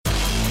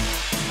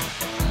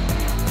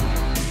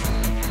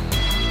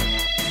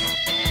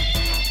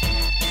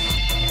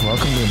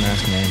Welcome to the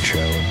Masked Man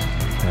Show.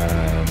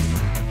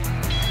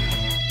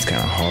 It's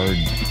kind of hard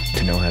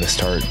to know how to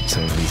start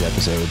some of these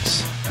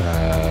episodes.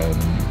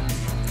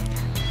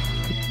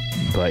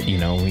 But, you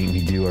know,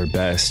 we do our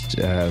best.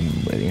 You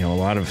know,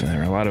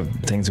 there are a lot of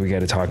things we got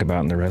to talk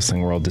about in the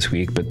wrestling world this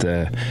week, but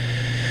the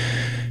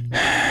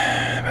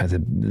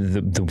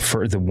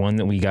one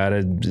that we got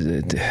to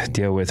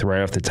deal with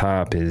right off the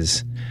top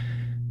is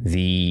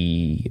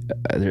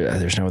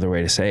there's no other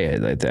way to say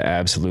it, like the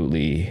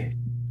absolutely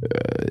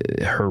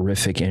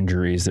horrific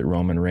injuries that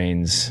Roman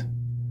Reigns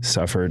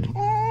suffered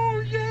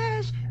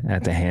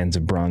at the hands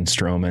of Braun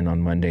Strowman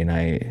on Monday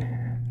night.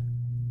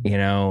 You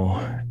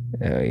know,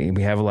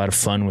 we have a lot of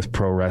fun with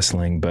pro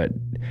wrestling, but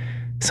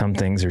some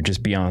things are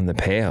just beyond the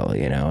pale,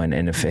 you know, and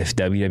if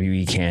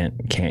WWE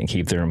can't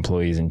keep their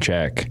employees in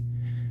check,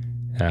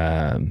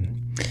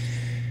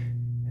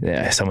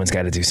 someone's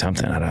got to do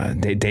something. I don't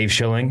know. Dave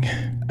Schilling.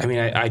 I mean,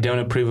 I don't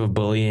approve of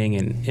bullying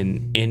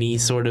in any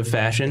sort of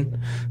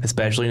fashion,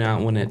 especially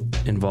not when it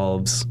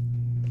involves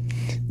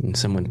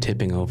someone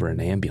tipping over an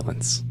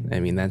ambulance. I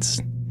mean, that's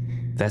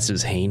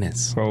just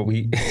heinous. Well,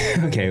 let's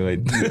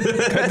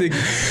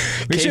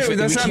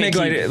not make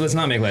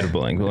light of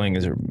bullying. Bullying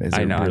is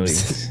I know. Really,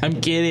 I'm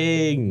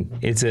kidding.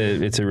 It's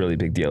a really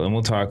big deal, and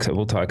we'll talk about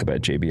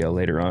JBL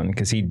later on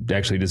because he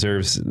actually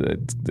deserves the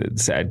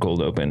sad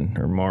cold open,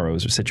 or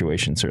Morrow's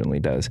situation certainly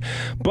does.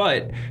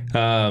 But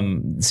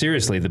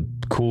seriously, the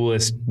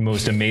coolest,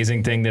 most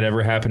amazing thing that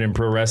ever happened in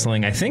pro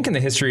wrestling, I think, in the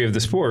history of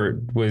the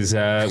sport was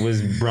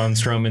Braun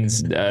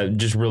Strowman's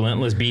just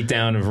relentless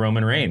beatdown of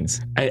Roman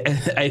Reigns.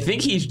 I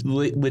think he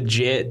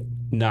legit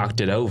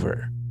knocked it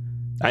over.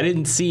 I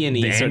didn't see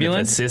any sort of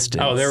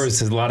assistance. Oh, there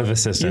was a lot of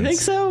assistance. You think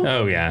so?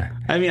 Oh, yeah.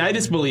 I mean, I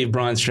just believe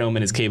Braun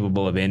Strowman is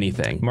capable of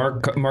anything.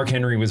 Mark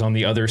Henry was on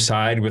the other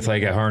side with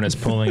like a harness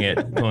pulling it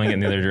in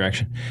the other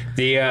direction.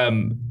 You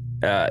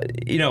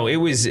know, it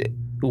was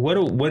what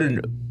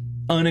an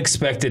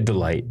unexpected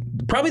delight.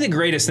 Probably the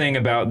greatest thing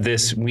about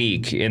this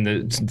week in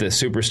the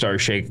Superstar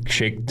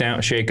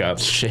Shake-Up.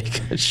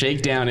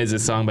 Shakedown is a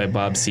song by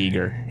Bob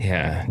Seger.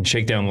 Yeah, and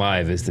Shakedown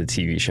Live is the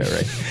TV show,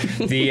 right?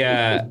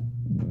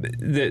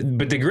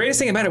 But the greatest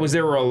thing about it was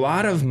there were a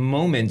lot of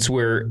moments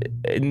where,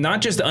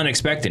 not just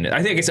unexpectedness,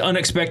 I think it's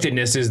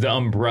unexpectedness is the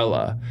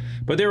umbrella,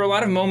 but there were a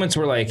lot of moments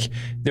where like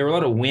there were a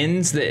lot of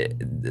wins that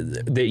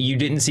you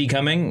didn't see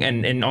coming,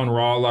 and on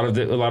Raw a lot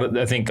of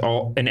I think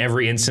in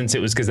every instance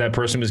it was because that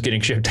person was getting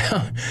shipped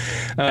out.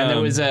 And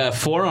there was a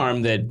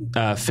forearm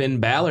that Finn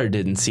Balor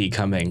didn't see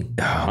coming.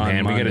 Oh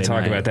man, we got to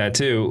talk about that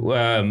too.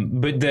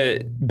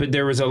 But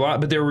there was a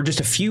lot, but there were just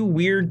a few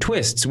weird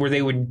twists where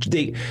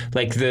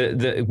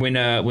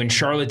when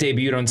Charlotte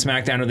debuted on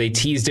SmackDown, or they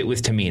teased it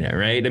with Tamina,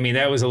 right? I mean,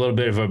 that was a little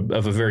bit of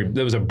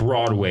that was a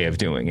broad way of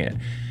doing it.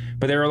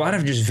 But there are a lot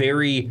of just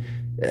very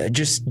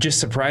just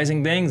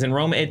surprising things. And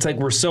Roman, it's like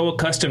we're so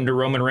accustomed to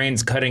Roman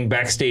Reigns cutting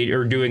backstage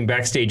or doing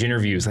backstage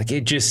interviews. Like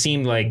it just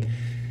seemed like,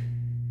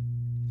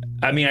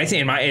 I mean,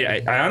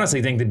 I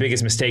honestly think the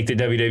biggest mistake that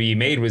WWE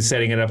made was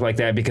setting it up like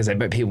that, because I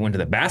bet people went to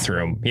the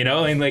bathroom, you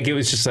know, and like it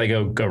was just like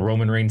a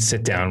Roman Reigns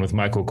sit down with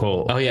Michael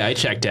Cole. Oh yeah, I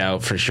checked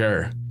out for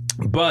sure.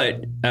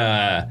 But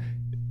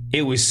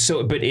it was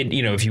so. But it,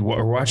 you know, if you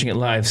were watching it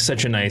live,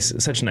 such a nice.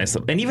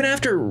 And even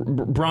after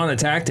Braun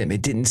attacked him,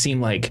 it didn't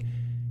seem like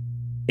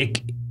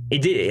it.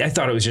 It did. I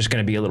thought it was just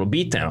going to be a little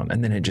beatdown,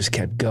 and then it just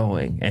kept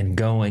going, and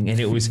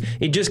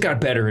it just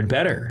got better and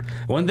better.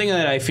 One thing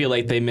that I feel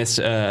like they missed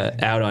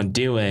out on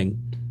doing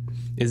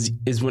is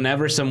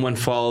whenever someone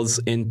falls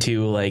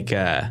into like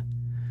the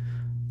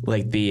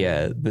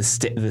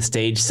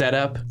stage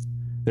setup,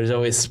 there's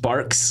always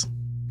sparks.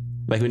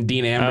 Like when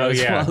Dean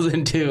Ambrose falls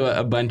into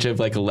a bunch of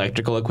like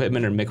electrical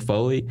equipment, or Mick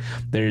Foley,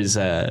 there's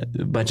a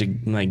bunch of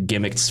like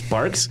gimmicked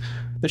sparks.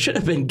 There should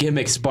have been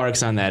gimmicked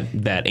sparks on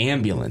that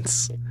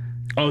ambulance.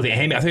 Oh,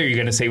 I thought you were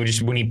going to say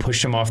when he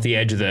pushed him off the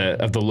edge of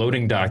the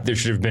loading dock, there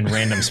should have been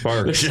random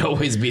sparks. There should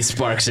always be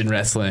sparks in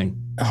wrestling.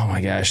 Oh my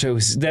gosh,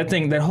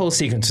 that whole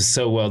sequence was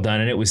so well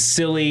done, and it was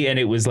silly, and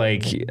it was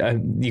like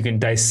you can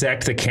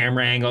dissect the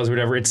camera angles or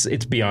whatever. It's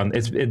beyond.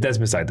 That's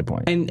beside the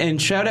point.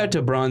 And shout out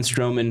to Braun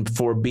Strowman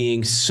for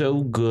being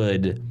so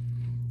good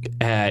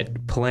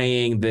at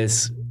playing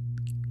this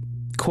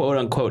quote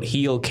unquote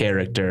heel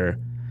character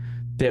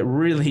that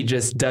really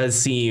just does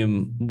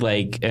seem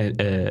like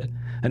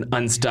an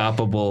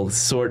unstoppable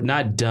sort,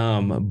 not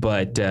dumb,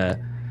 but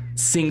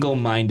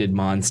single-minded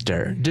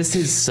monster. Just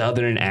his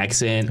southern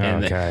accent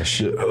and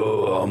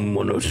I'm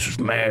gonna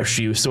smash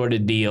you sort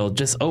of deal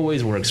just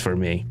always works for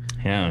me.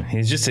 Yeah,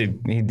 he's just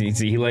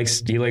he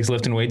likes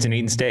lifting weights and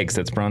eating steaks.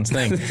 That's Braun's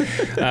thing.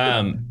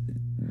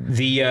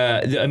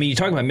 I mean, you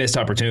talk about missed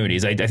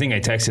opportunities. I think I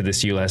texted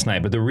this to you last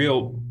night, but the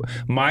real,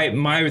 I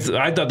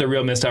thought the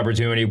real missed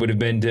opportunity would have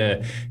been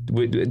to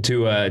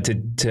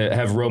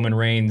have Roman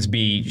Reigns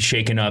be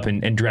shaken up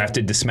and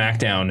drafted to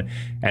SmackDown,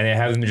 and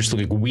have him just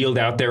like wheeled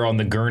out there on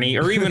the gurney,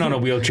 or even on a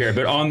wheelchair,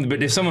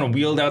 but if someone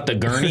wheeled out the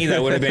gurney,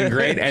 that would have been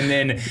great. And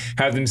then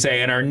have them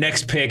say, and our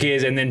next pick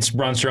is, and then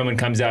Braun Strowman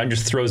comes out and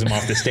just throws him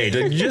off the stage.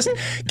 Like, just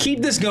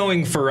keep this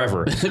going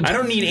forever. I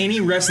don't need any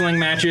wrestling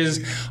matches.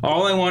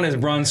 All I want is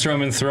Braun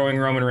Strowman throwing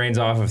Roman Reigns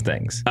off of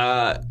things.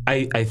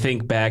 I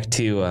think back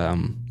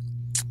to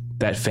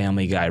that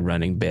Family Guy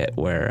running bit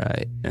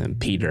where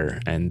Peter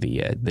and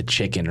the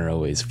chicken are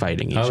always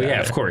fighting each other. Oh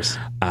yeah, of course.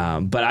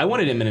 But I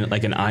wanted him in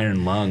like an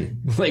iron lung,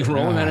 like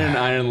rolling on an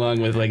iron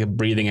lung with like a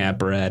breathing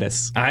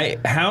apparatus.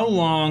 How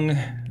long?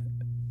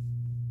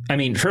 I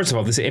mean, first of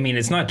all,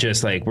 it's not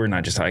just like, we're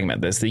not just talking about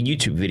this. The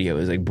YouTube video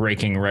is like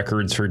breaking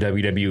records for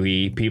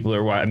WWE. People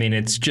are, I mean,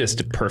 it's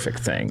just a perfect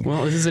thing.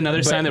 Well, this is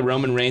another sign that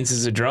Roman Reigns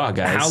is a draw,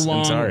 guys. How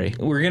long? I'm sorry.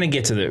 We're going to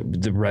get to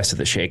the rest of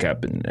the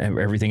shakeup and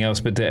everything else,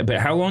 but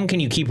how long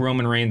can you keep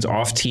Roman Reigns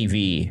off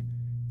TV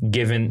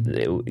given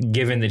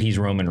that he's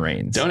Roman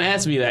Reigns? Don't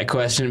ask me that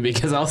question,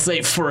 because I'll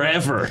say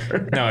forever.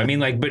 No, I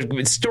mean, like, but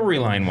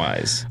storyline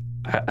wise.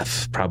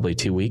 Probably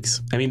 2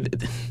 weeks. I mean,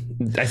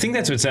 I think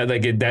that's what's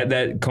like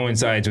that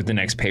coincides with the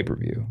next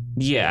pay-per-view.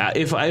 Yeah,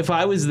 if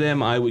I was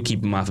them, I would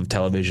keep him off of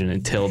television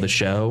until the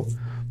show,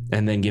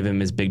 and then give him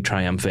his big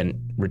triumphant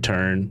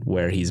return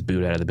where he's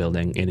booed out of the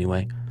building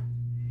anyway.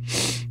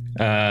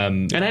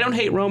 And I don't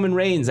hate Roman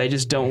Reigns. I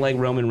just don't like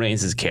Roman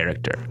Reigns'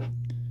 character.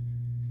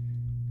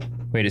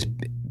 Wait,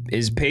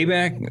 is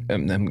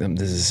Payback?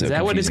 This is so that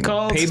confusing. What it's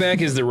called?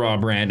 Payback is the Raw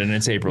brand, and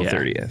it's April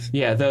 30th.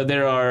 Yeah, though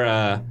there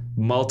are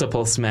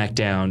multiple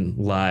SmackDown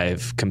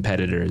Live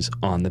competitors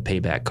on the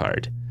Payback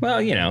card. Well,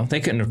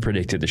 they couldn't have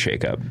predicted the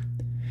shakeup.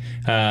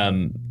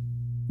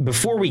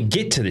 Before we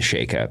get to the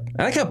shakeup,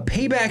 I like how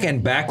Payback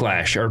and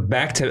Backlash are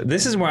back to...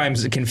 This is why I'm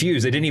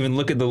confused. I didn't even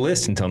look at the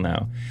list until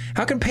now.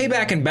 How can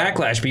Payback and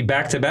Backlash be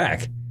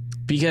back-to-back?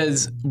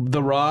 Because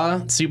the Raw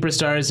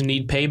superstars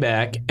need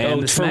Payback.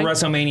 And for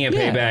WrestleMania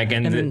Payback.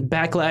 And then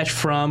Backlash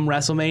from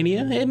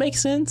WrestleMania. It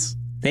makes sense.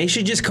 They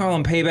should just call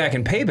them Payback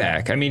and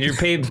Payback. I mean, you're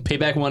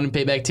Payback 1 and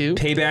Payback 2?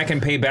 Payback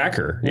and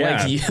Paybacker.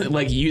 Yeah.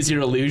 Like Use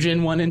Your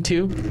Illusion 1 and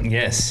 2?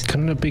 Yes.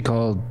 Couldn't it be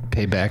called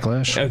Pay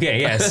Backlash?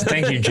 Okay, yes.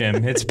 Thank you,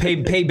 Jim. It's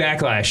Pay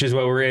Backlash is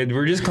what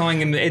we're just calling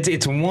them.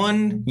 It's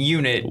one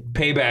unit,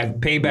 Pay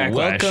Backlash.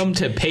 Welcome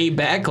to Pay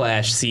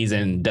Backlash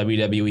season,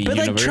 WWE But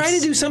Universe. Try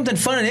to do something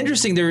fun and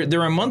interesting.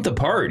 They're a month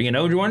apart, Why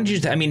don't you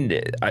just,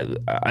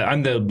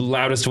 I'm the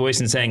loudest voice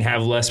in saying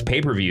have less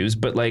pay-per-views,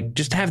 but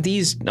just have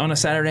these on a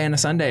Saturday and a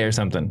Sunday or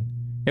something.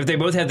 If they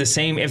both have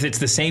if it's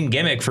the same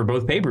gimmick for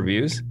both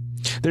pay-per-views.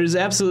 There's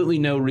absolutely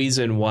no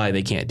reason why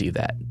they can't do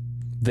that.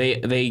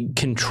 They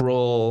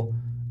control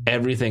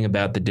everything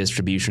about the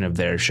distribution of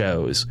their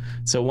shows.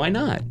 So why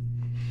not?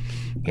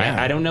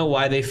 Yeah. I don't know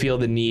why they feel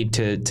the need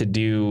to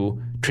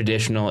do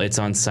traditional it's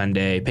on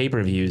Sunday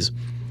pay-per-views,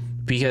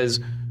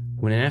 because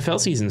when NFL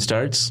season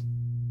starts,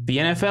 the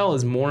NFL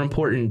is more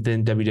important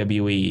than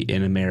WWE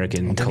in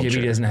American culture.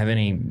 WWE doesn't have.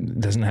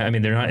 I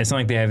mean, they're not. It's not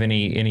like they have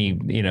any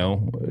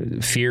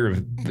fear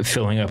of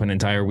filling up an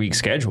entire week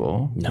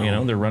schedule.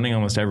 No. They're running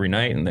almost every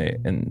night,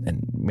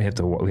 and we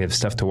have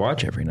stuff to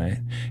watch every night.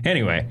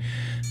 Anyway,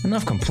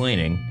 enough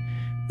complaining.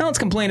 Now let's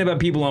complain about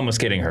people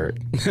almost getting hurt.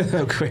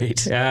 Oh,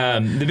 great.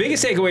 The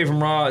biggest takeaway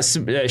from Raw,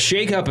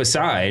 shake-up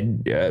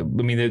aside,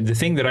 the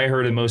thing that I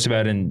heard the most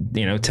about in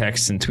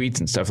texts and tweets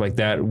and stuff like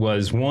that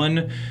was,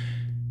 one,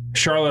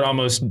 Charlotte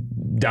almost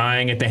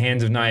dying at the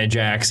hands of Nia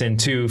Jax, and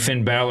two,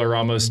 Finn Balor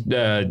almost,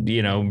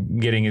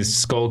 getting his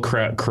skull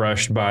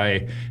crushed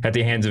at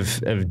the hands of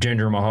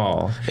Jinder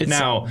Mahal.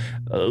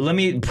 Let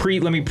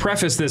me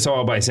preface this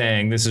all by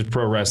saying this is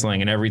pro wrestling,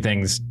 and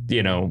everything's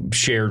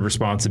shared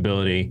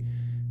responsibility.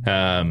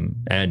 And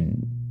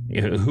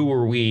who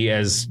are we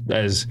as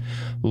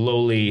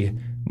lowly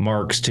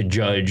marks to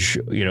judge?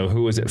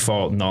 Who was at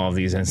fault in all of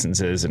these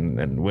instances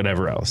and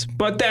whatever else.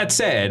 But that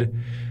said,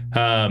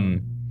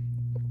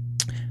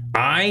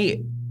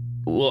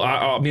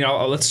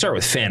 let's start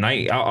with Finn.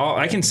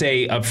 I can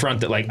say up front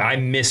that I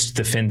missed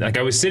the Finn.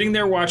 I was sitting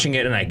there watching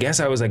it, and I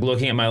guess I was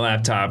looking at my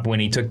laptop when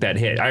he took that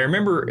hit. I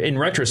remember in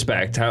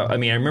retrospect I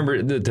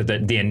remember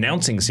that the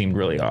announcing seemed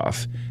really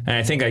off, and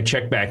I think I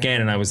checked back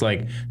in and I was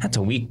like, that's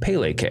a weak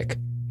Pele kick,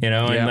 and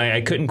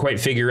I couldn't quite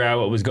figure out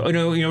what was going.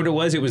 You know what it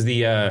was? It was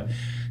the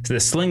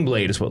sling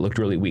blade is what looked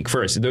really weak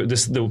first.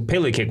 The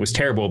Pele kick was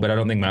terrible, but I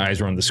don't think my eyes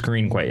were on the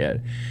screen quite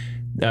yet.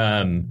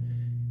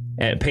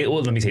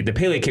 Let me say, the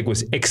Pele kick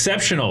was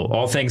exceptional,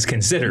 all things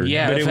considered.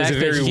 Yeah, but it was a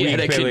very weak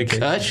Pele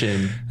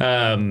concussion.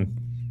 Kick.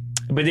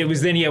 But it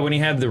was then, when he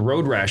had the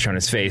road rash on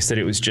his face, that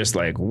it was just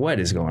what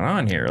is going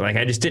on here?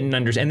 I just didn't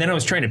understand. And then I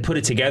was trying to put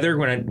it together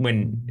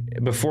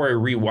before I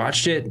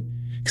rewatched it,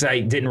 because I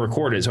didn't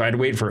record it, so I had to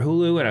wait for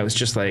Hulu, and I was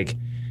just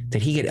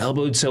did he get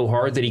elbowed so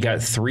hard that he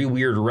got 3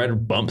 weird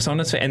red bumps on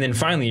his face? And then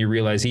finally you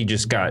realize he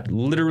just got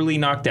literally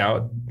knocked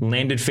out,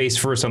 landed face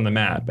first on the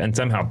map, and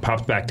somehow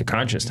popped back to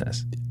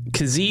consciousness.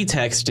 Kazee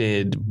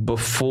texted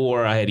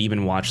before I had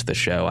even watched the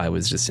show. I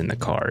was just in the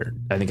car.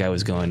 I think I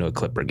was going to a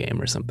Clipper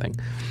game or something.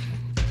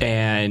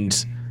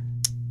 And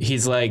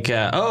he's like,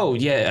 oh,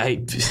 yeah,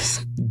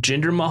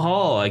 Jinder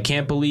Mahal. I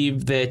can't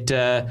believe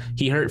that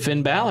he hurt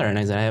Finn Balor. And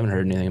I said, I haven't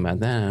heard anything about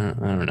that.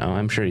 I don't know.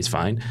 I'm sure he's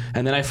fine.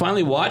 And then I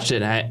finally watched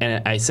it,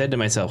 and I said to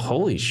myself,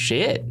 holy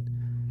shit.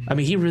 I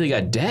mean, he really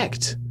got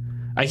decked.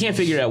 I can't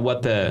figure out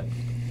what the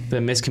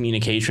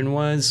miscommunication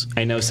was.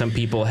 I know some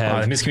people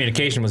have... the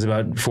miscommunication was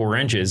about 4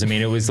 inches. I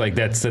mean, it was like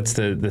that's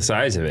the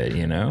size of it,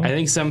 you know? I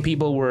think some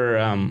people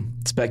were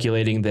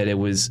speculating that it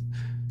was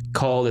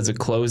called as a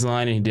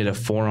clothesline and he did a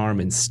forearm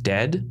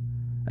instead.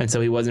 And so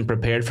he wasn't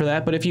prepared for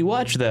that. But if you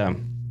watch the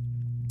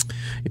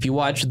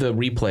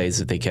replays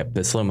that they kept,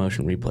 the slow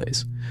motion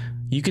replays,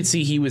 you could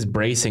see he was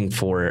bracing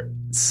for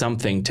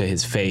something to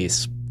his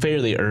face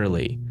fairly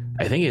early.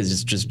 I think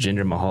it's just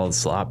Jinder Mahal is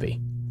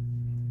sloppy.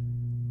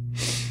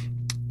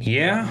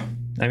 Yeah,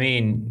 I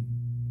mean,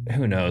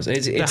 who knows?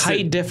 The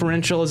height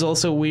differential is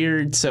also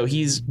weird. So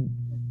he's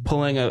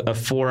pulling a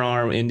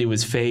forearm into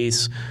his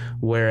face,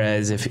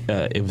 whereas if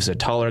it was a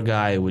taller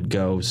guy, it would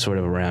go sort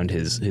of around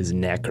his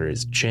neck or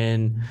his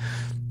chin.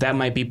 That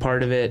might be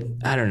part of it.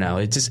 I don't know.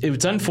 It's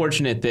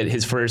unfortunate that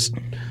his first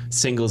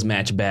singles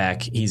match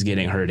back, he's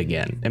getting hurt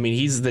again. I mean,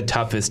 he's the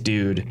toughest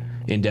dude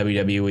in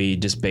WWE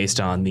just based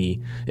on the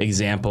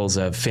examples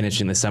of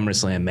finishing the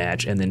SummerSlam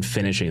match and then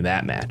finishing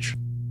that match.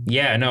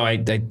 Yeah, no, I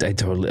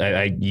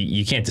totally,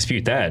 you can't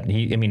dispute that.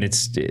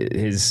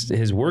 It's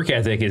his work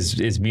ethic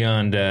is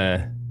beyond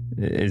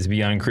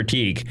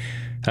critique.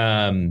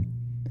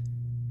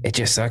 It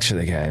just sucks for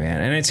the guy,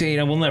 man. And it's,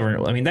 we'll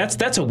never. I mean,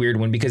 that's a weird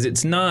one because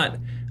it's not.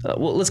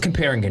 Well, let's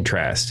compare and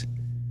contrast.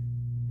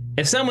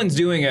 If someone's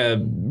doing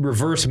a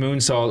reverse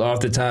moonsault off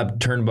the top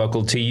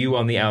turnbuckle to you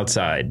on the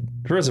outside,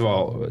 first of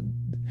all,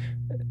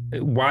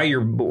 why I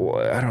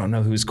don't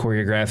know who's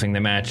choreographing the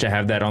match to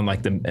have that on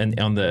like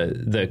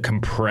the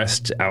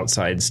compressed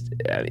outside.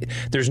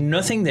 There's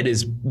nothing that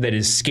is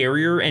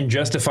scarier and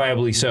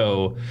justifiably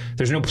so.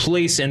 There's no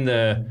place in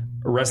the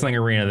wrestling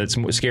arena that's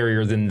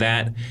scarier than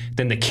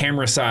the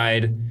camera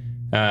side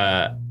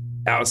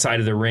outside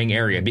of the ring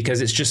area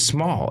because it's just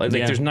small. Like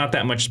there's not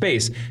that much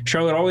space.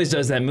 Charlotte always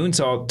does that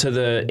moonsault to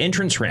the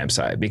entrance ramp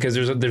side because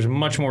there's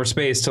much more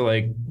space to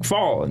like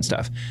fall and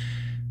stuff.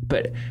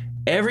 But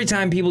every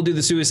time people do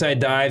the suicide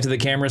dive to the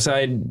camera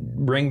side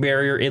ring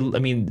barrier,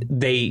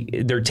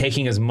 they're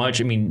taking as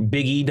much. I mean,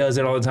 Big E does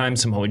it all the time.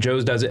 Samoa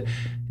Joe does it.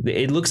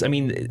 It looks. I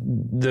mean,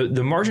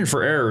 the margin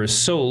for error is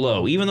so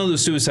low. Even though the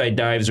suicide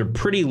dives are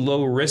pretty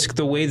low risk,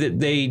 the way that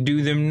they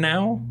do them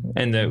now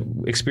and the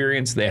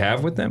experience they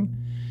have with them,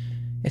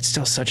 it's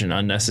still such an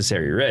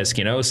unnecessary risk.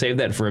 Save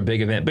that for a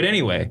big event. But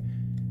anyway,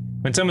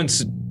 when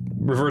someone's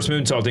reverse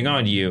moonsaulting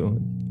onto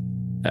you,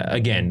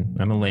 again,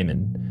 I'm a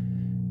layman.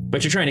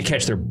 But you're trying to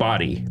catch their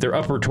body, their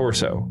upper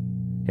torso.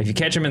 If you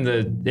catch them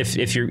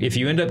if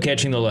you end up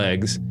catching the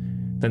legs,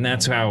 then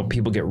that's how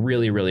people get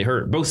really, really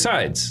hurt. Both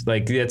sides.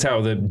 Like that's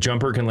how the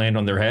jumper can land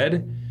on their head,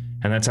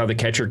 and that's how the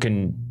catcher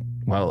can.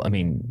 Well, I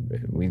mean,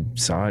 we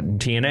saw it in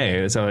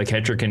TNA. That's how the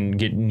catcher can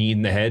get kneed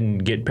in the head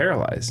and get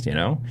paralyzed.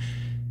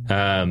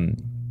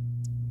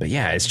 But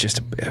yeah, it's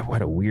just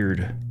what a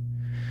weird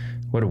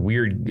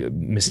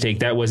mistake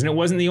that was. And it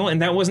wasn't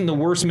that wasn't the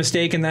worst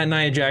mistake in that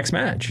Nia Jax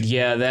match.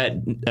 Yeah,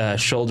 that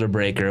shoulder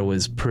breaker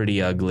was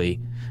pretty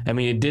ugly. I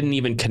mean, it didn't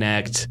even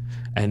connect.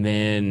 And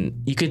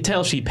then you could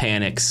tell she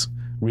panics,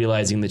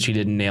 realizing that she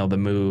didn't nail the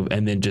move,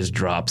 and then just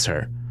drops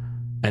her.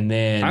 And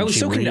then I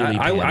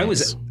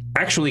was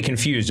actually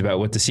confused about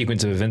what the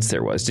sequence of events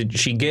there was. Did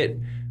she get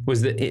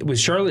was the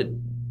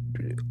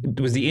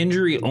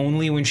injury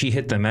only when she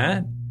hit the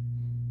mat?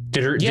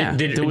 There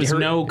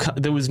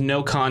was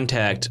no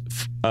contact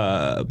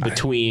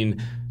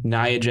between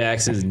Nia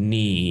Jax's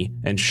knee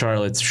and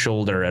Charlotte's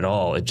shoulder at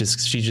all.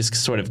 She just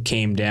sort of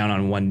came down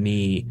on one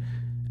knee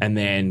and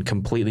then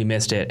completely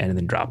missed it and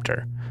then dropped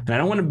her. And I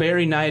don't want to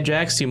bury Nia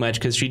Jax too much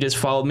because she just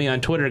followed me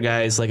on Twitter,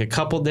 guys, like a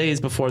couple days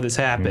before this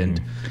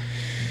happened.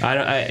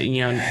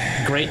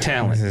 Great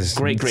talent.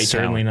 Great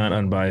certainly talent. Not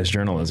unbiased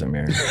journalism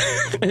here.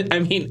 I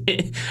mean,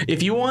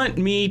 if you want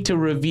me to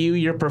review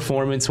your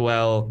performance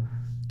well,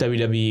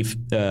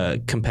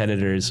 WWE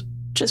competitors,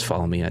 just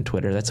follow me on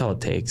Twitter. That's all it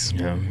takes.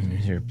 Yeah,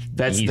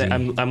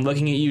 I'm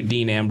looking at you,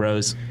 Dean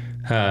Ambrose.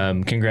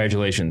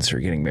 Congratulations for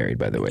getting married,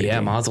 by the way. Yeah,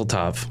 Mazel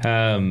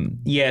Tov.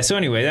 Yeah. So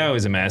anyway, that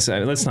was a mess.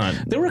 Let's not.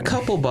 There were a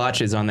couple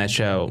botches on that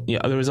show.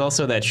 There was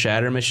also that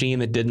shatter machine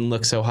that didn't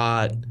look so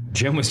hot.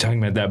 Jim was talking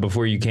about that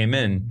before you came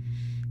in.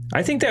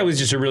 I think that was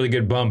just a really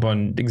good bump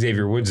on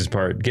Xavier Woods'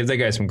 part. Give that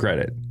guy some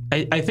credit.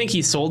 I think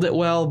he sold it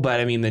well,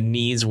 but I mean, the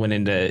knees went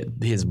into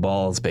his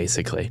balls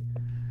basically.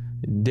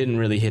 Didn't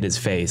really hit his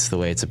face the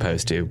way it's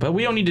supposed to. But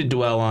we don't need to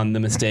dwell on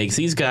the mistakes.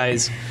 These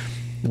guys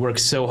work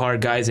so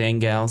hard, guys and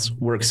gals,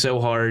 work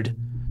so hard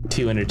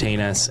to entertain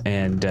us.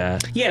 And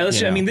yeah,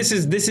 let's. I mean, this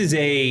is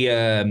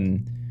a.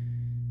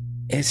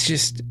 It's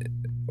just.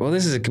 Well,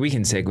 we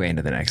can segue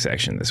into the next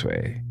section this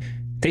way.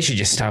 They should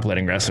just stop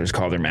letting wrestlers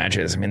call their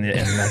matches. I mean,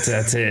 and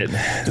that's it.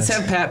 Let's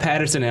have Pat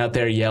Patterson out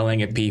there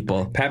yelling at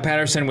people. Pat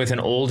Patterson with an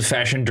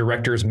old-fashioned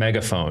director's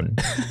megaphone.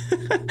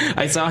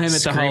 I saw him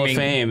at the Hall of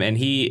Fame, and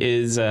he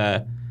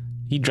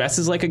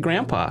dresses like a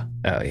grandpa.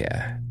 Oh,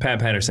 yeah. Pat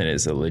Patterson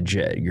is a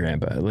legit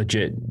grandpa.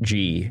 Legit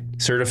G.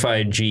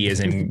 Certified G as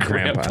in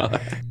grandpa.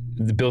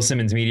 The Bill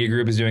Simmons Media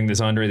Group is doing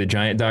this Andre the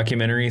Giant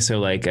documentary. So,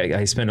 like,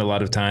 I spend a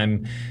lot of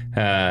time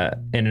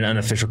in an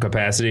unofficial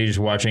capacity just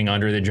watching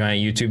Andre the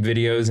Giant YouTube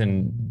videos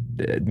and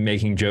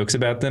making jokes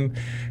about them.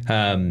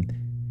 I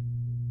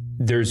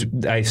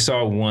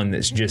saw one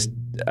that's just,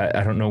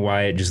 I don't know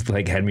why it just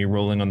like had me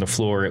rolling on the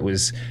floor. It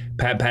was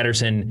Pat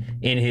Patterson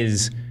in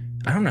his,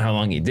 I don't know how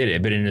long he did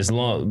it, but in his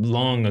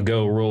long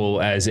ago role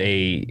as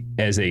a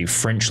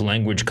French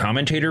language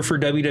commentator for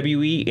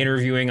WWE,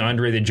 interviewing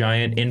Andre the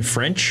Giant in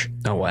French.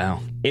 Oh,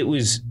 wow. It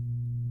was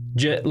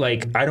just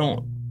like,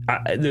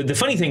 the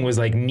funny thing was,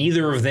 like,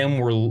 neither of them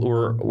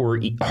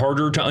were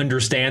harder to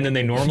understand than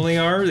they normally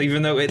are,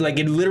 even though it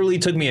literally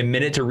took me a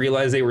minute to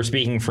realize they were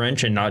speaking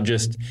French and not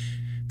just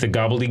the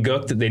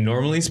gobbledygook that they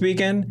normally speak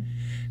in.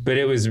 But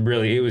it was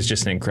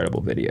just an incredible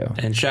video.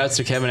 And shouts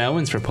to Kevin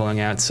Owens for pulling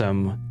out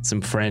some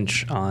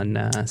French on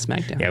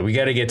SmackDown. Yeah, we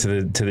got to get to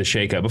the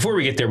shakeup. Before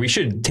we get there, we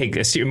should take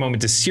a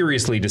moment to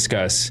seriously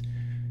discuss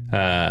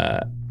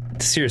the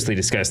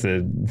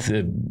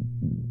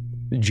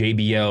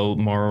JBL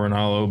Mauro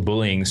Ranallo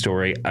bullying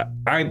story.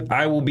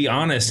 I will be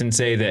honest and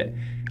say that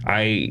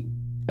I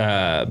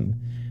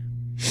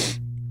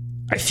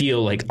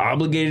feel like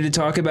obligated to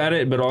talk about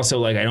it, but also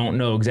like I don't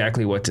know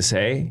exactly what to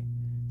say.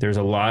 There's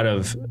a lot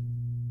of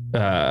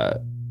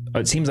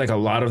it seems like a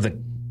lot of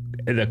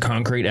the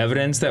concrete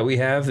evidence that we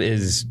have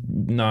is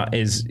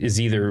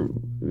either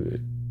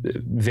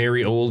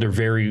very old or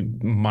very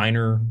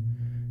minor,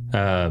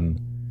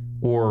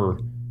 or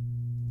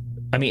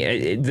I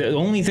mean, the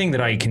only thing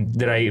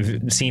that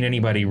I've seen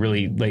anybody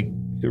really like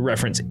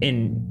reference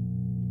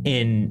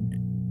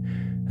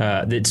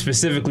that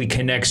specifically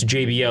connects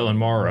JBL and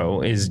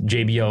Mauro is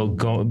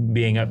JBL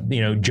being up,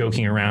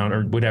 joking around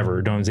or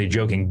whatever. Don't say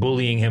joking,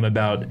 bullying him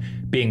about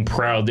being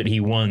proud that he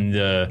won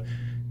the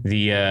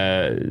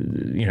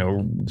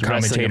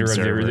commentator of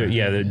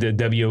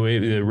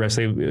the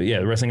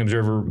Wrestling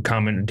Observer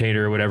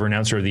commentator or whatever,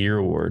 announcer of the year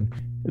award.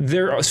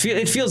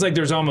 It feels like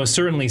there's almost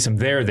certainly some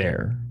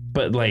there,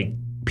 but like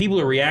people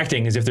are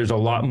reacting as if there's a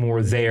lot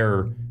more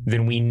there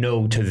than we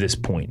know to this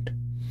point.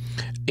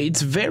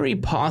 It's very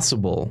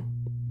possible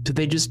that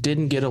they just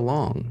didn't get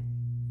along.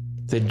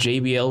 That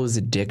JBL was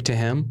a dick to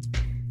him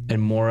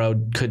and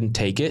Mauro couldn't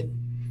take it.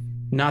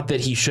 Not that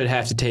he should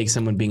have to take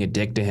someone being a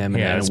dick to him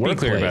in a workplace. Be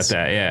clear about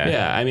that, yeah.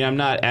 Yeah, I mean, I'm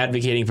not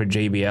advocating for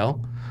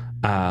JBL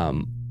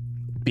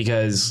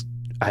because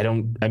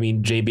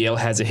JBL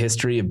has a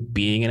history of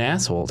being an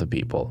asshole to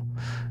people.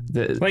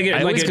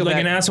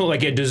 An asshole,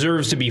 like it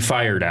deserves to be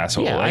fired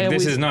asshole. Yeah,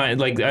 this is not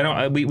like I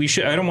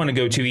don't want to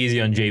go too easy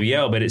on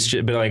JBL, but it's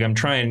just, but like I'm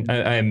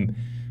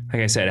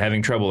like I said,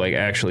 having trouble like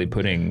actually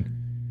putting.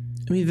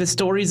 I mean, the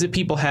stories that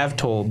people have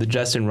told, the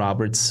Justin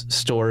Roberts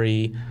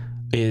story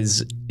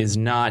is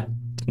not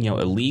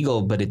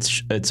illegal, but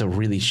it's a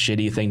really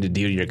shitty thing to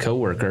do to your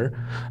coworker.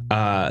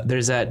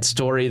 There's that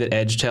story that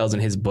Edge tells in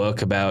his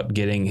book about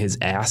getting his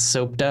ass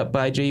soaped up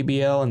by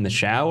JBL in the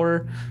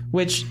shower,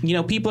 which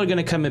people are going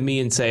to come at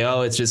me and say,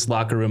 oh, it's just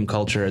locker room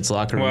culture. It's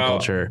locker room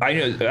culture. I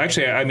know.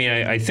 Actually, I mean,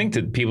 I think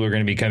that people are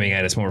going to be coming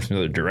at us more from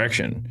the other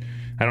direction.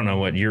 I don't know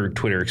what your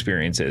Twitter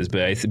experience is,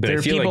 but there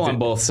are people on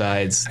both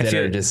sides that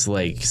are just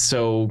like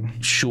so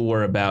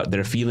sure about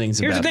their feelings.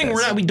 Here's about the thing: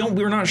 this.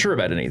 we're not sure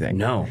about anything.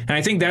 No, and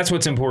I think that's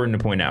what's important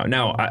to point out.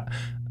 Now,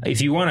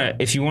 if you want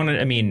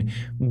to, I mean,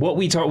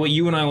 what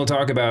you and I will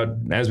talk about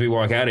as we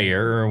walk out of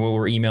here, or what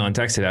we're email and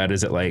texted out,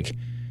 is that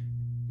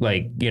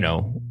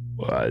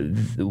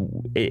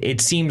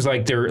it seems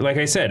like like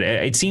I said,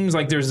 it seems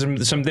like there's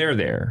some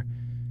there.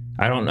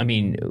 I don't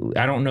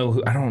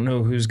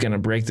know who's going to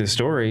break this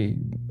story.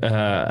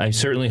 I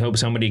certainly hope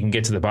somebody can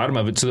get to the bottom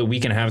of it so that we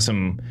can have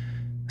some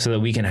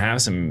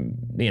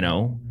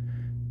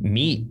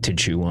meat to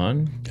chew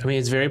on. I mean,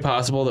 it's very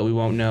possible that we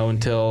won't know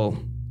until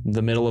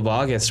the middle of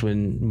August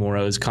when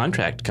Mauro's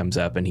contract comes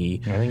up and he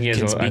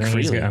can speak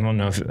freely. I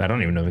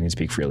don't even know if he can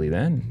speak freely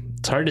then.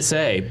 It's hard to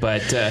say,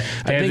 but the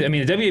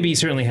WWE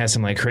certainly has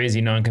some like crazy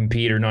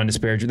non-compete or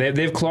non-disparage.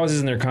 They have clauses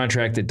in their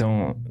contract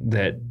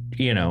that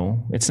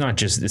it's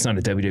not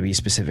a WWE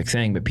specific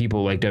thing, but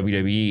people like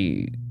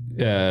WWE,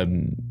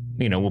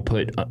 will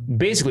put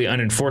basically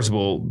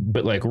unenforceable,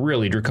 but like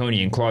really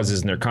draconian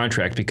clauses in their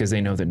contract because they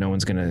know that no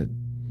one's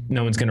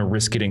gonna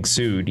risk getting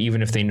sued,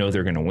 even if they know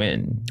they're gonna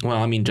win. Well,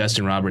 I mean,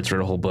 Justin Roberts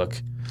wrote a whole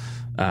book,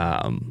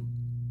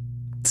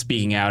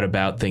 speaking out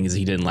about things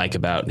he didn't like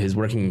about his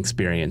working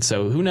experience.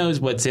 So who knows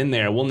what's in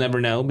there? We'll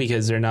never know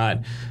because they're not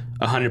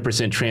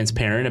 100%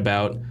 transparent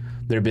about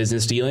their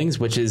business dealings,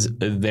 which is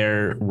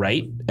their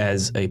right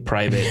as a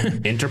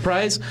private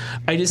enterprise.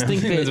 I just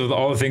think that with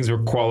all the things we're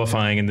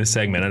qualifying in this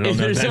segment, I don't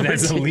know if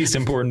that's the least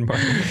important part.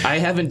 I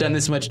haven't done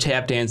this much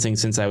tap dancing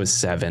since I was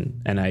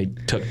 7, and I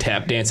took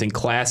tap dancing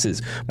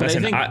classes. But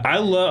Listen, I think I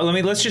love.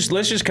 Let's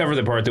just cover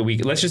the part that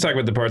let's just talk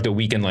about the part that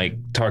we can like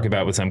talk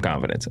about with some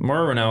confidence.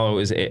 Mauro Ranallo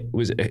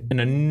was an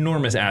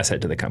enormous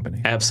asset to the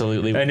company.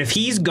 absolutely. And if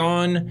he's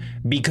gone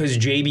because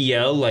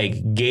JBL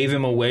like gave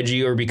him a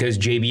wedgie or because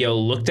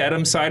JBL looked at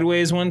him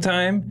sideways one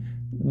time,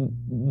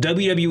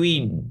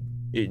 WWE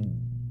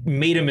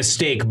made a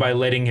mistake by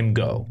letting him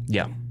go.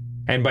 Yeah.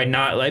 And by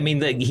not, I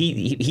mean,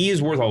 he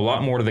is worth a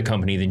lot more to the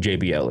company than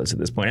JBL is at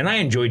this point. And I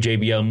enjoy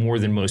JBL more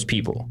than most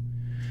people.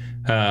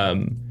 But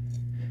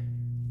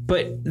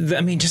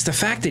just the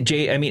fact that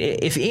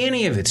if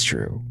any of it's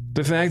true,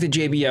 the fact that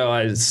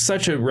JBL has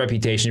such a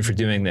reputation for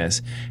doing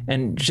this,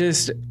 and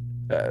just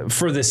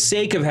for the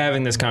sake of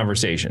having this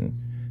conversation,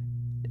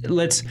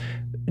 let's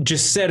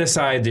just set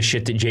aside the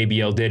shit that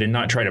JBL did and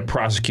not try to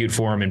prosecute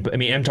for him. And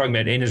I'm talking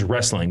about in his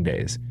wrestling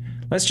days.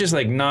 Let's just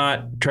like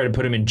not try to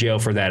put him in jail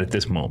for that at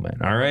this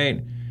moment. All right.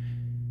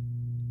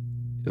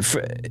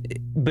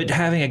 But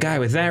having a guy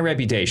with that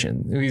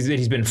reputation, that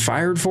he's been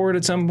fired for it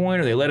at some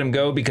point, or they let him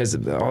go because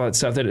of all that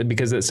stuff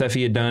because of that stuff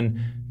he had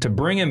done, to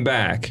bring him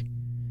back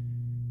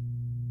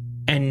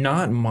and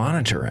not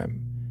monitor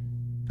him.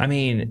 I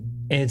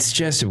mean, it's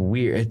just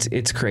weird.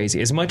 It's crazy.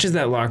 As much as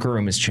that locker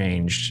room has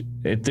changed,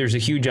 there's a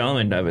huge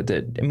element of it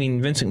that,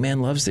 Vince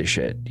McMahon loves this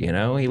shit. You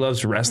know, he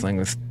loves wrestling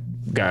with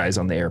guys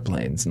on the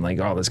airplanes and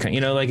like all this kind.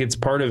 Like it's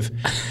part of.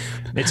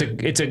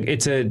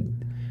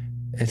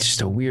 It's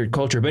just a weird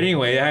culture. But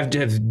anyway, I have to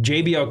have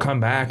JBL come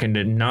back and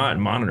to not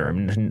monitor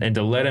him and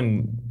to let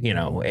him.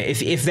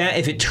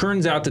 If it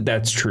turns out that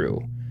that's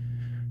true,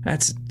 I'm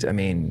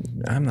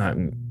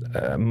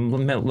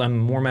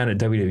more mad at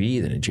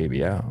WWE than at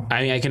JBL.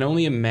 I can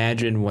only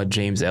imagine what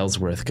James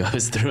Ellsworth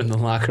goes through in the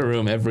locker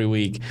room every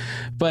week.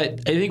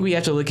 But I think we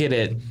have to look at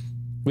it.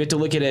 We have to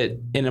look at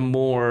it in a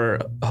more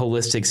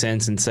holistic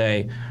sense and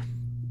say,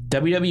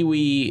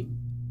 WWE,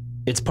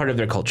 it's part of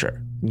their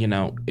culture.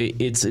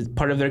 It's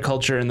part of their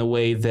culture in the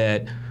way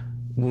that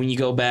when you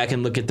go back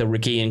and look at the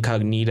Richie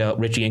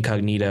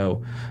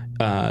Incognito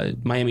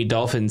Miami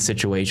Dolphins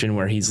situation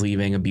where he's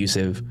leaving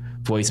abusive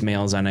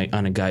voicemails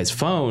on a guy's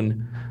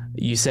phone,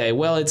 you say,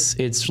 well,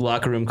 it's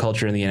locker room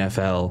culture in the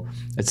NFL.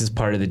 It's just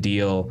part of the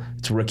deal.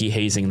 It's rookie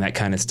hazing, that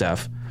kind of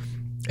stuff.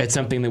 It's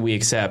something that we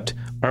accept.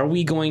 Are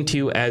we going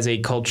to, as a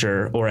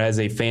culture or as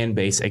a fan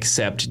base,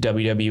 accept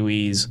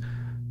WWE's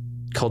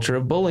culture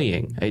of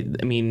bullying?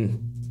 I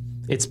mean,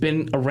 it's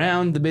been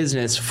around the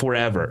business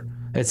forever.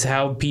 It's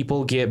how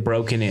people get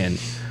broken in.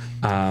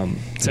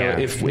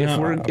 If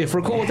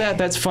we're cool with that,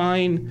 that's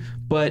fine.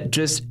 But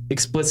just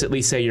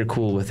explicitly say you're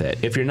cool with it.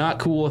 If you're not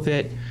cool with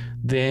it,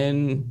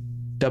 then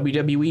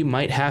WWE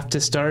might have to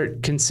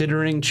start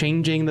considering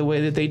changing the way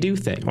that they do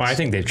things. Well, I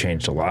think they've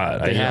changed a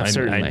lot. They have,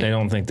 certainly. I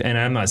don't think, and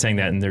I'm not saying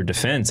that in their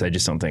defense. I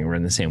just don't think we're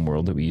in the same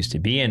world that we used to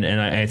be in.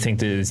 And I think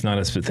that it's not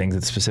a thing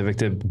that's specific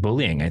to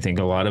bullying. I think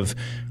a lot of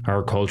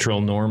our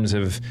cultural norms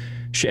have,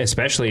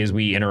 especially as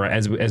we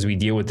as we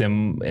deal with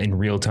them in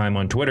real time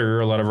on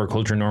Twitter, a lot of our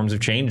culture norms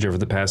have changed over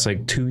the past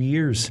 2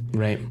 years.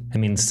 Right. I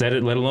mean,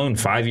 let alone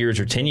 5 years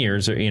or 10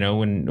 years,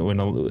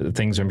 when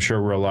things I'm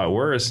sure were a lot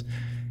worse.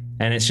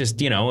 And it's just,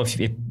 it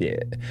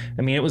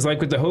was like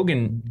with the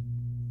Hogan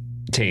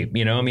tape,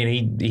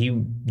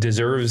 he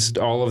deserves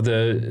all of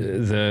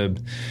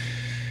the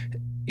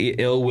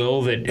ill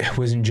will that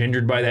was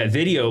engendered by that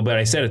video. But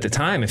I said at the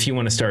time, if you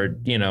want to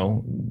start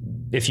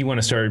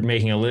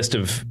making a list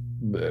of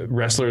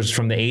wrestlers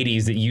from the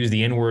 80s that use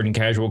the N-word in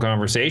casual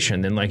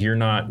conversation, then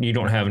you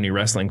don't have any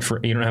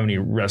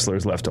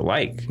wrestlers left to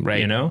like,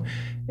 right?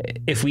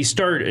 If we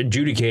start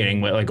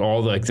adjudicating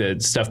all the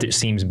stuff that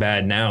seems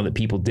bad now that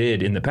people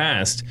did in the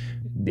past,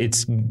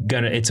 it's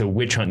a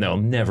witch hunt that'll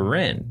never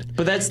end.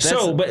 But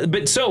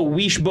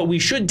we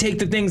should take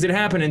the things that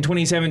happened in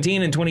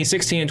 2017 and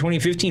 2016 and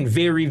 2015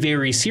 very,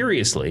 very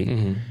seriously.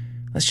 Mm-hmm.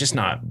 Let's just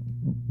not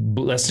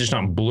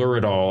blur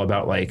it all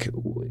about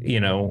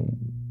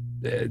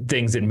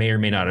things that may or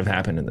may not have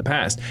happened in the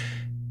past.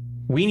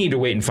 We need to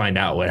wait and find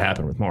out what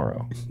happened with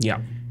Mauro.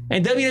 Yeah.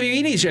 And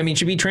WWE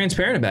should be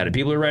transparent about it.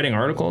 People are writing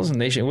articles and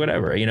they should,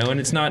 whatever, and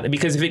it's not,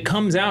 because if it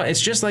comes out,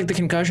 it's just like the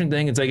concussion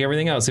thing. It's like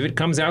everything else. If it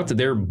comes out that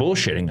they're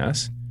bullshitting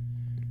us,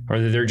 or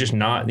that they're just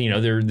not,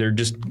 they're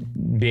just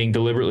being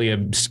deliberately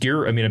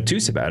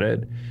obtuse about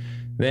it,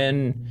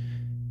 then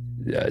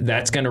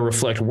that's going to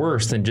reflect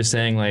worse than just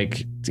saying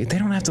they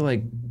don't have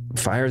to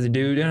fire the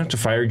dude. They don't have to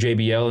fire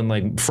JBL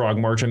and frog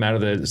march him out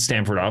of the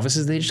Stanford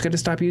offices. They just got to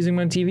stop using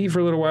him on TV for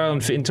a little while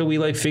until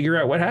we figure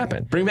out what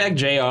happened. Bring back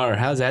JR.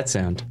 How's that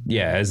sound?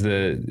 Yeah, as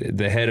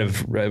the head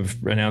of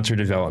announcer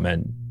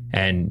development,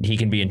 and he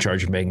can be in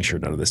charge of making sure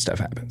none of this stuff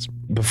happens.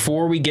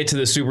 Before we get to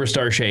the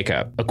superstar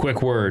shakeup, a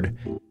quick word.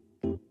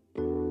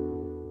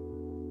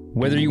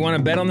 Whether you want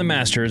to bet on the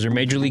Masters or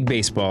Major League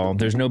Baseball,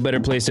 there's no better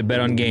place to bet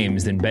on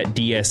games than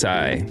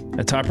BetDSI,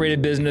 a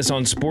top-rated business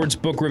on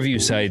sportsbook review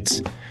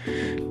sites.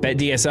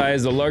 BetDSI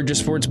is the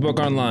largest sportsbook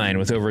online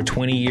with over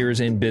 20 years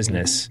in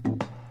business.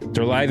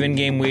 Their live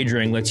in-game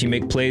wagering lets you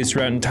make plays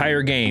throughout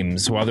entire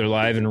games while they're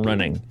live and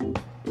running.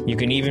 You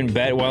can even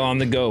bet while on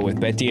the go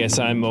with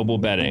BetDSI mobile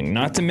betting.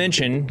 Not to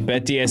mention,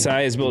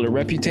 BetDSI has built a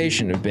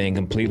reputation of being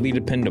completely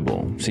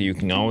dependable, so you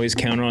can always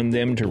count on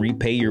them to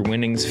repay your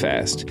winnings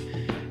fast.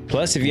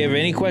 Plus, if you have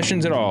any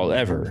questions at all,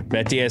 ever,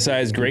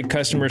 BetDSI's great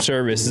customer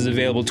service is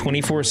available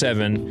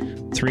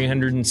 24/7,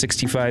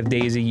 365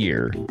 days a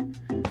year.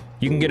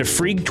 You can get a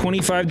free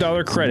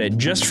 $25 credit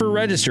just for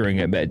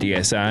registering at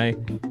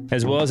BetDSI,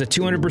 as well as a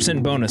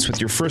 200% bonus with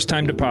your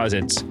first-time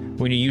deposits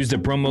when you use the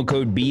promo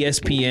code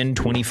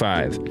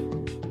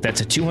BSPN25.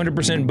 That's a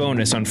 200%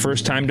 bonus on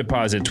first-time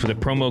deposits with a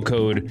promo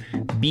code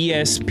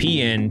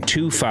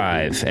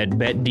BSPN25 at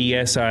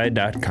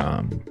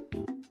BetDSI.com.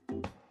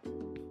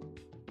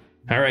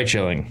 All right,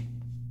 Schilling.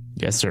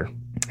 Yes, sir.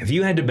 If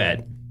you had to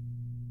bet...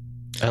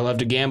 I love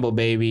to gamble,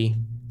 baby.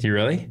 Do you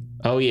really?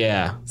 Oh,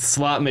 yeah.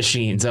 Slot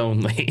machines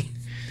only.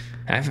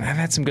 I've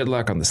had some good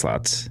luck on the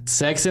slots.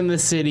 Sex and the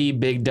City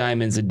Big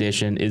Diamonds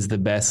Edition is the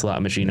best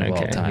slot machine of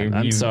all time.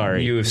 I'm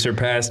sorry. You have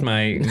surpassed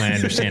my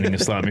understanding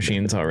of slot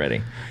machines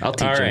already. I'll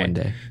teach you one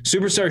day.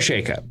 Superstar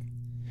Shakeup.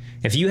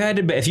 If you had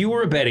to, if you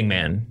were a betting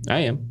man, I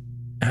am.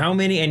 How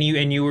many,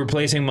 and you were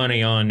placing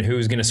money on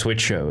who's going to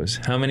switch shows?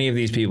 How many of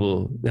the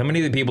people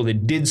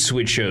that did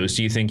switch shows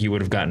do you think you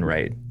would have gotten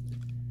right?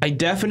 I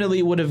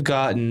definitely would have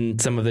gotten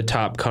some of the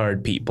top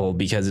card people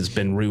because it's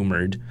been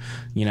rumored.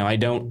 You know, I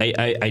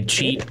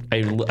cheat.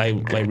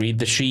 I read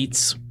the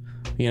sheets.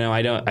 You know,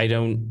 I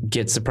don't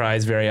get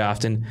surprised very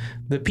often.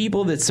 The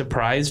people that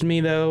surprised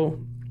me though,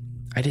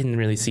 I didn't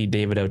really see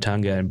David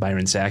Otunga and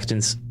Byron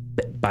Saxton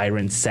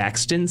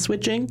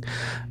switching,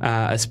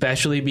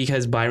 especially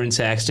because Byron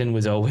Saxton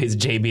was always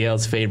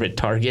JBL's favorite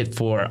target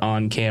for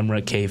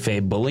on-camera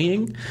kayfabe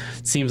bullying.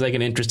 Seems like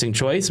an interesting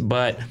choice,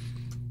 but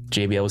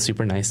JBL was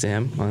super nice to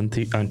him on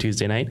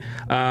Tuesday night.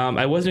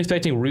 I wasn't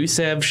expecting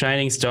Rusev,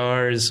 Shining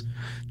Stars,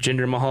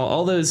 Jinder Mahal,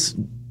 all those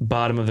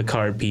bottom of the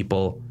card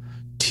people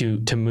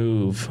to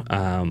move.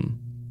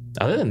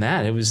 Other than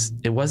that,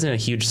 it wasn't a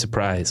huge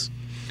surprise.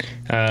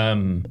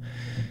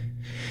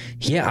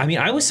 Yeah, I mean,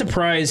 I was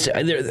surprised.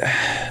 I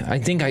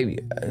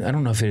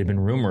don't know if it had been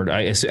rumored.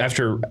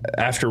 After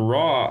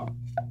Raw,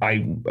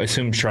 I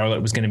assumed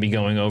Charlotte was going to be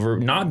going over,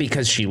 not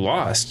because she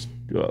lost.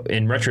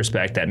 In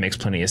retrospect, that makes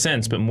plenty of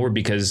sense, but more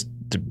because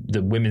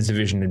the women's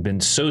division had been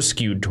so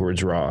skewed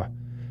towards Raw,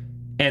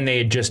 and they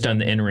had just done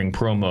the in-ring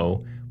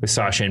promo with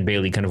Sasha and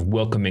Bayley kind of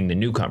welcoming the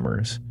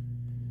newcomers.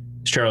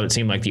 Charlotte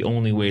seemed like the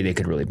only way they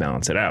could really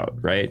balance it out,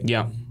 right?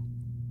 Yeah.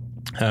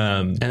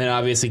 And then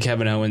obviously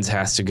Kevin Owens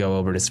has to go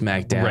over to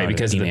SmackDown. Right,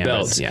 because of the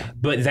belts. Yeah.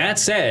 But that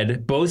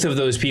said, both of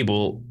those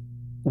people,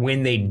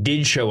 when they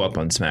did show up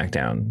on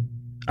SmackDown,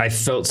 I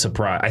felt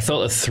surprised. I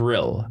felt a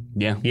thrill.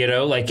 Yeah. You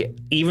know, like,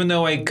 even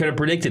though I could have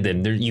predicted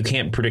them, you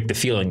can't predict the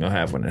feeling you'll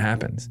have when it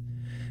happens.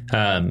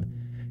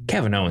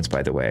 Kevin Owens,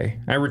 by the way,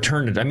 I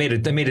returned it. I made a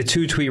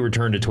 2-tweet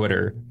return to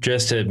Twitter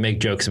just to make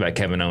jokes about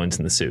Kevin Owens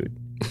in the suit.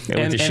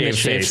 With the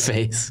shaved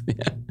face. Yeah.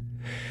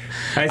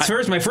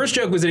 My first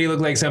joke was that he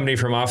looked like somebody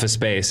from Office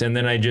Space, and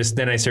then I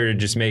started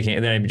just making,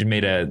 and then I just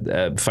made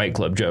a Fight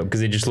Club joke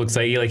because it just looks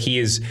like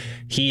he's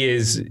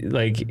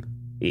the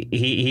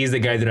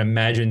guy that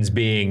imagines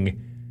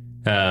being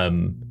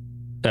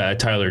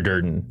Tyler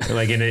Durden,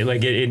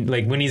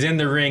 like when he's in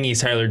the ring, he's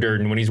Tyler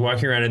Durden. When he's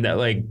walking around in that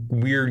like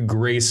weird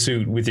gray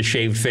suit with a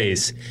shaved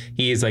face,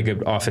 he is like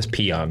an office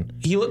peon.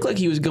 He looked like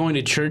he was going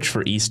to church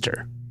for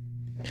Easter.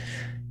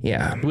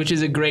 Yeah, which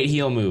is a great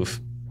heel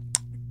move.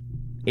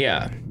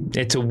 Yeah,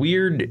 it's a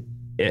weird.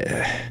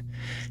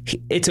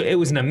 It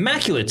was an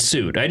immaculate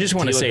suit. I just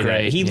want to say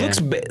that he looks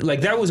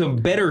like that was a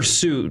better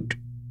suit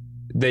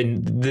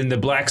than the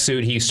black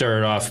suit he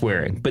started off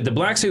wearing. But the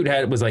black suit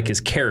was like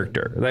his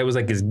character. That was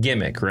like his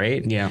gimmick,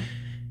 right? Yeah.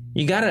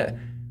 You gotta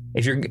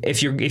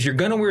if you're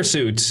gonna wear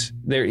suits,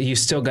 they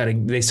still gotta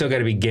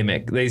be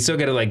gimmick. They still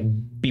gotta like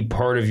be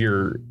part of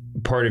your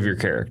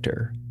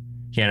character.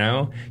 You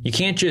know, you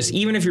can't just,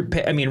 even if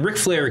Ric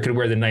Flair could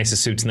wear the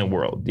nicest suits in the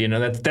world. You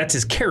know, that's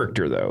his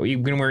character though.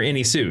 You can wear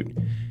any suit.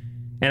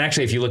 And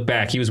actually, if you look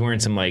back, he was wearing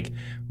some like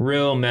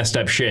real messed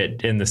up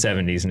shit in the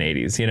 70s and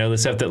 80s. You know, the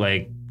stuff that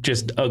like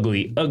just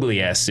ugly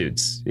ass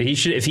suits.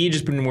 If he had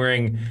just been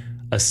wearing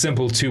a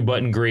simple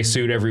 2-button gray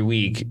suit every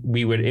week,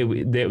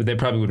 that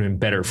probably would have been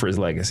better for his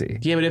legacy.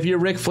 Yeah, but if you're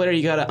Ric Flair,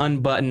 you got to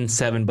unbutton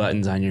 7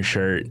 buttons on your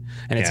shirt,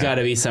 and it's got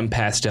to be some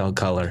pastel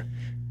color.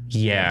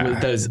 Yeah,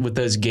 with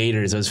those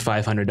gaiters, those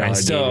 $500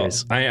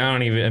 gaiters. I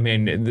don't even. I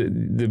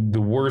mean,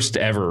 the worst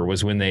ever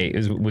was when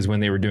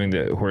they were doing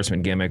the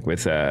Horseman gimmick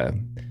with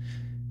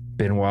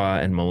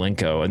Benoit and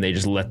Malenko, and they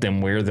just let them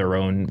wear their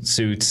own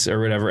suits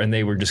or whatever, and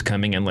they were just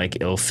coming in like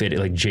ill-fitted,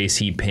 like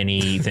J.C.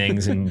 Penney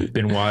things, and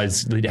Benoit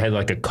had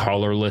like a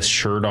collarless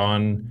shirt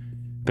on,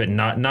 but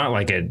not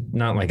like a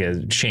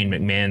Shane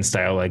McMahon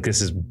style. Like,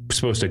 this is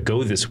supposed to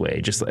go this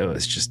way. It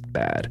was just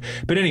bad.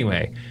 But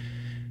anyway,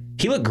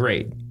 he looked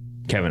great.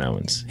 Kevin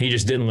Owens. He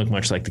just didn't look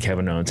much like the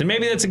Kevin Owens. And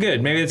maybe that's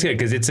good. Maybe that's good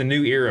because it's a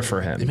new era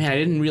for him. Man, I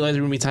didn't realize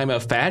we were going to be talking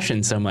about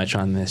fashion so much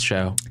on this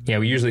show. Yeah,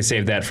 we usually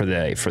save that for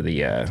the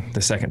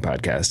second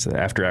podcast, the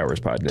After Hours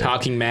podcast.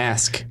 Talking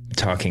Mask.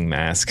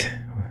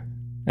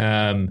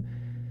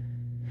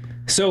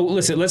 So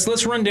listen,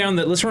 let's run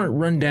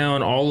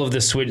down all of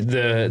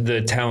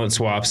the talent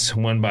swaps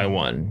one by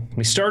one.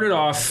 We started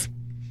off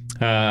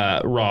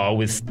Raw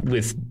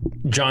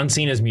with John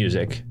Cena's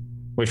music,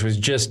 which was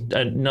just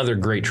another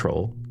great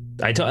troll.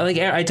 I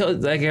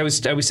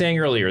was saying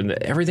earlier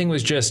that everything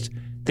was just,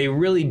 they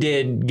really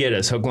did get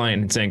us hook,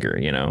 line, and sinker,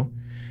 you know.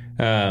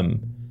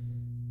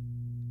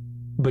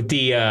 But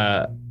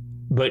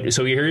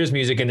so you hear his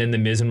music, and then the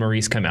Miz and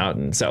Maurice come out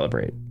and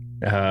celebrate.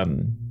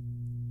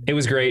 It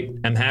was great.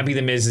 I'm happy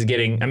the Miz is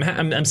getting.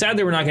 I'm sad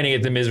that we're not going to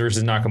get the Miz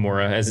versus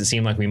Nakamura, as it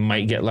seemed like we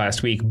might get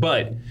last week.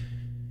 But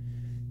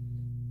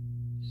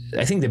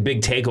I think the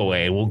big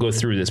takeaway, we'll go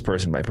through this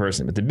person by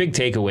person, but the big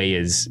takeaway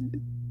is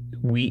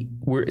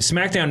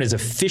SmackDown is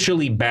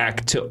officially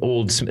back to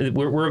old.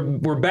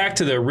 We're back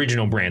to the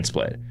original brand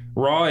split.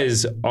 Raw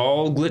is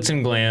all glitz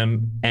and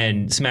glam,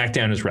 and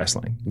SmackDown is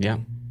wrestling. Yeah,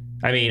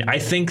 I mean, I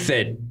think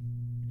that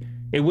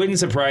it wouldn't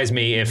surprise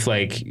me if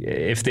they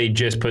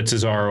just put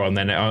Cesaro on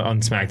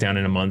SmackDown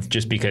in a month,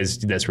 just because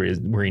that's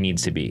where he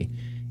needs to be.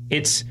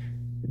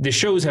 The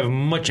shows have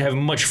much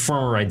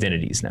firmer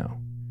identities now,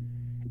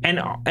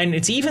 and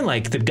it's even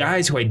like the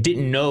guys who I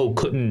didn't know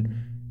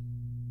couldn't.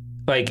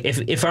 Like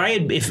if I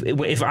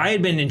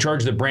had been in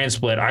charge of the brand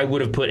split, I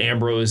would have put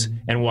Ambrose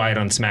and Wyatt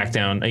on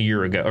SmackDown a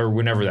year ago, or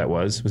whenever that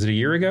was. Was it a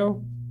year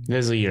ago? It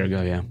was a year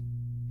ago, yeah.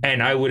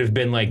 And I would have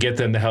been like, get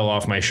them the hell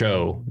off my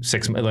show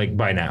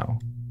by now.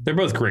 They're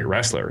both great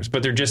wrestlers,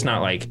 but they're just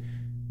not like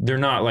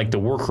the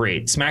work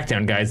rate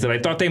SmackDown guys that I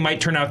thought they might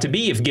turn out to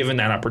be if given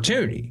that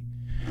opportunity.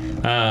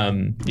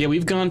 Yeah,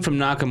 we've gone from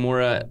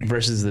Nakamura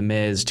versus The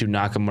Miz to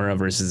Nakamura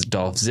versus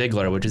Dolph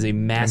Ziggler, which is a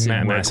massive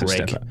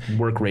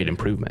work rate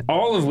improvement.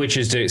 All of which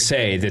is to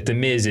say that The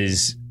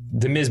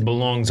Miz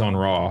belongs on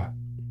Raw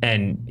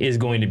and is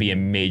going to be a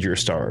major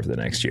star of the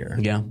next year.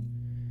 Yeah.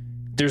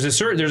 There's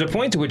a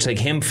point to which like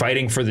him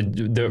fighting for the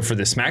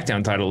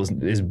SmackDown title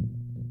is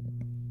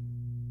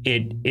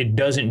it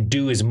doesn't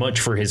do as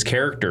much for his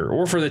character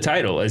or for the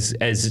title as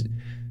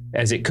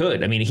it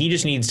could. I mean,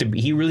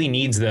 he really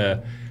needs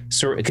the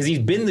sort, because he's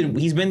been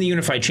the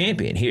unified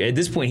champion. At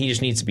this point, he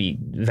just needs to be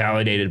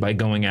validated by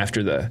going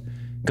after the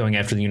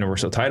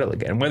Universal title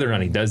again. Whether or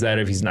not he does that,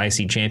 if he's an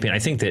IC champion, I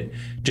think that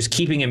just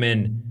keeping him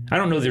in, I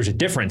don't know if there's a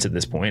difference at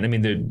this point. I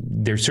mean,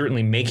 they're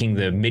certainly making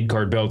the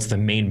mid-card belts the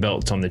main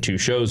belts on the two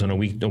shows on a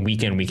week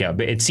in, week out.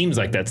 But it seems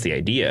like that's the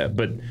idea.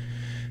 But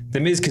The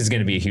Miz is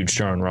going to be a huge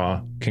star on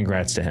Raw.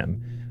 Congrats to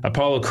him.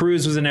 Apollo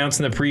Crews was announced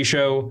in the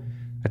pre-show.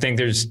 I think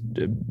there's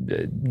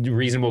a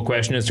reasonable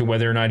question as to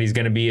whether or not he's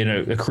going to be in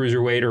a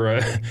cruiserweight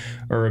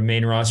or a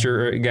main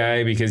roster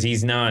guy, because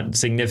he's not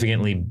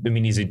significantly. I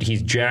mean,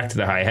 he's jacked to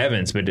the high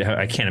heavens, but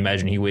I can't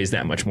imagine he weighs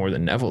that much more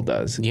than Neville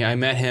does. Yeah, I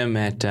met him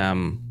at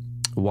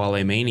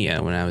Wale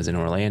Mania when I was in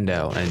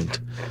Orlando, and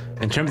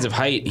in terms of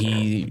height,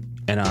 he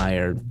and I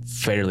are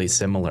fairly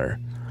similar.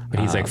 But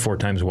he's like 4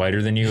 times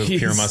wider than you of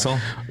pure muscle?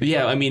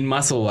 Yeah, I mean,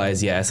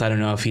 muscle-wise, yes. I don't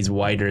know if he's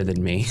wider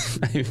than me.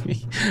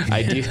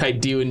 I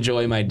do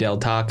enjoy my Del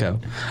Taco.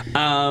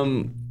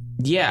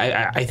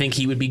 Yeah, I think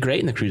he would be great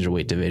in the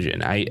cruiserweight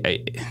division.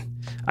 I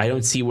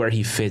don't see where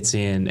he fits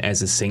in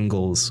as a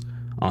singles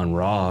on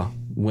Raw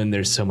when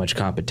there's so much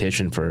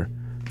competition for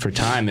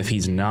time if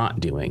he's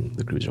not doing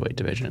the cruiserweight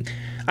division.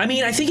 I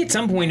mean, I think at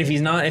some point, if he's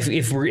not,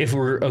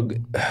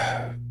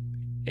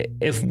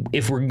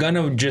 if we're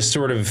gonna just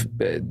sort of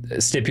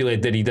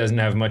stipulate that he doesn't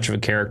have much of a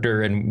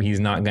character and he's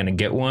not gonna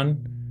get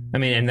one, I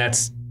mean,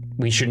 and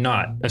we should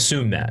not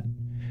assume that.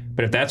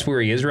 But if that's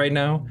where he is right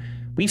now,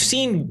 we've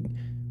seen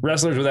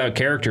wrestlers without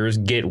characters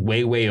get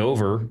way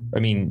over. I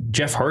mean,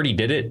 Jeff Hardy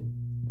did it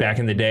back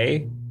in the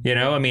day. You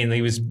know, I mean,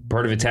 he was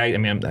part of a tag. I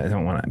mean, I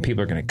don't want to.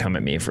 People are going to come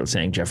at me for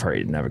saying Jeff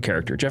Hardy didn't have a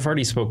character. Jeff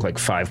Hardy spoke like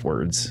 5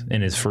 words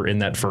in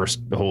that first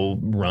whole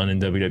run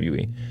in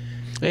WWE.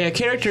 Yeah,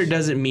 character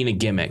doesn't mean a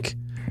gimmick.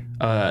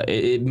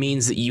 It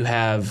means that you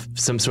have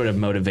some sort of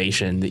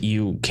motivation, that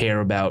you care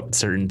about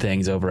certain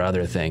things over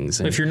other things.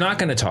 And if you're not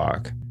going to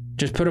talk,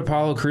 just put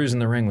Apollo Crews in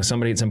the ring with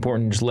somebody that's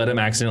important. Just let him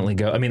accidentally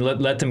go. I mean,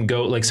 let them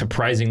go, like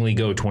surprisingly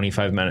go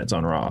 25 minutes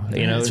on Raw.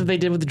 You know, that's what they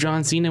did with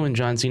John Cena when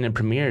John Cena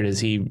premiered. Is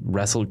he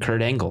wrestled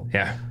Kurt Angle?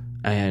 Yeah,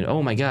 and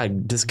oh my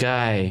God, this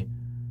guy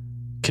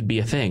could be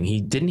a thing.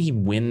 Didn't he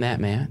win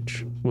that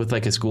match with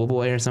like a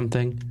schoolboy or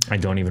something? I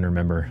don't even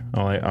remember.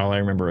 All I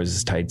remember was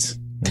his tights.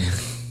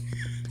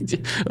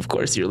 Of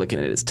course, you're looking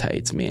at his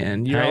tights,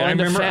 man. You're all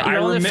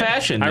into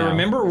fashion now. I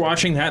remember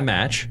watching that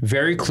match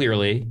very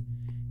clearly,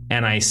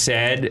 and I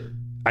said,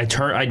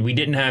 we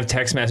didn't have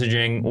text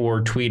messaging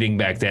or tweeting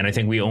back then. I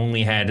think we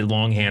only had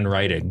longhand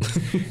writing.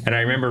 And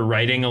I remember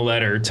writing a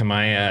letter to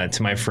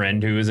my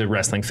friend who was a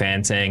wrestling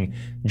fan saying,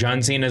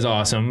 John Cena's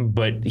awesome,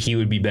 but he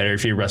would be better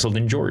if he wrestled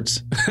in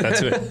jorts.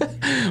 That's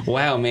what.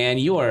 Wow, man,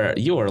 you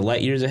are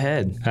light years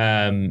ahead.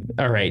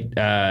 All right.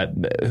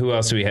 Who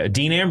else do we have?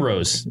 Dean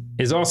Ambrose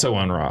is also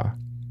on Raw.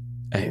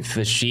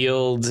 The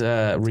Shield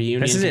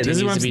reunion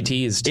continues to be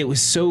teased. It was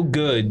so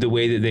good the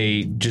way that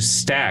they just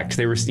stacked.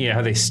 They were,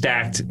 how they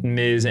stacked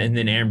Miz and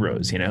then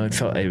Ambrose. It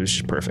was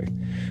just perfect.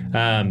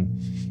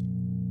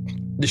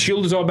 The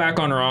Shield is all back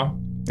on Raw,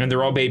 and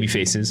they're all baby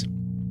faces.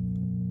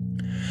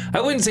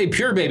 I wouldn't say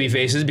pure baby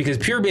faces because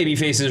pure baby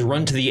faces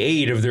run to the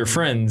aid of their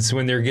friends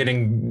when they're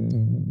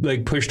getting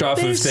pushed off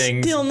of things.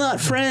 They're still not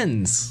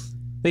friends.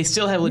 They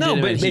still have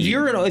legitimate but heat.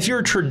 if you're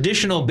a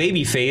traditional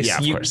baby face,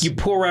 yeah, you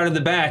pour out of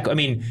the back. I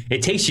mean,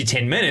 it takes you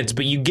 10 minutes,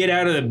 but you get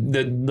out of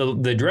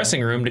the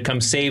dressing room to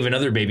come save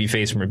another baby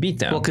face from a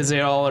beatdown. Well, because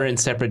they all are in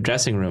separate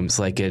dressing rooms,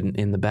 like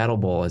in the Battle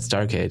Bowl at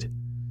Starrcade.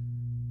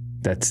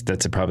 That's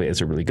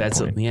a really good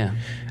point. Yeah.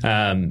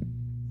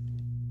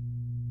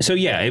 So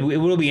yeah, it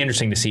will be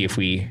interesting to see if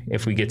we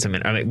get some.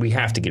 I mean, we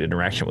have to get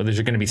interaction with. There's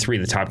going to be 3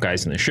 of the top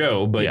guys in the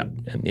show, but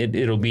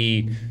it'll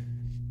be.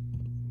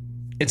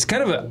 It's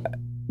kind of a.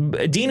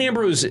 Dean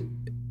Ambrose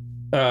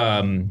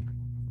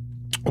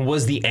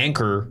was the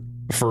anchor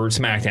for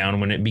SmackDown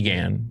when it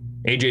began.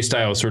 AJ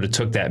Styles sort of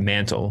took that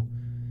mantle,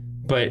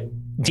 but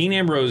Dean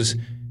Ambrose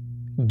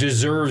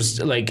deserves,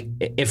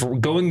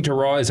 if going to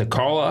Raw is a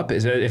call up,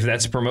 if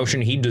that's a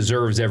promotion, he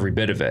deserves every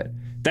bit of it.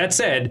 That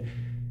said,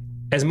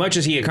 as much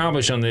as he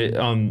accomplished on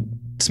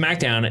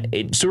SmackDown,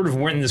 it sort of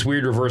went in this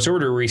weird reverse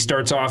order where he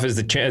starts off as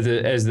the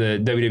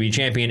WWE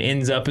champion,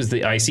 ends up as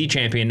the IC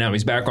champion. Now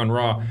he's back on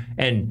Raw,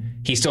 and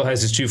he still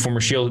has his 2 former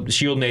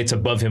Shield mates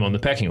above him on the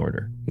pecking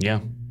order.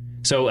 Yeah.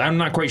 So I'm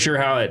not quite sure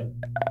how I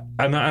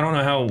don't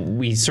know how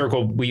we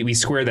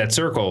square that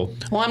circle.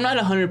 Well, I'm not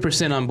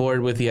 100% on board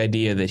with the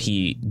idea that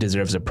he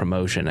deserves a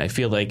promotion. I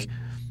feel like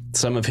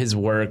some of his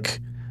work,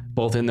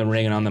 both in the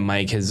ring and on the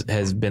mic,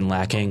 has been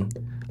lacking.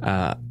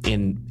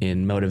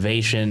 In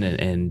motivation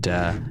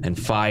and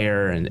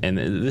fire, and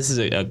this is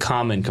a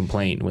common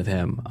complaint with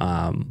him.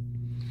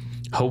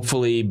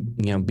 Hopefully,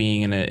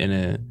 being in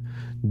a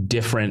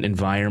different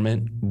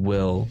environment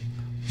will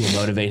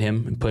motivate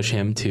him and push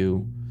him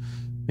to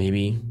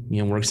maybe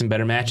work some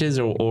better matches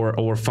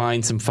or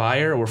find some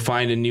fire or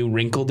find a new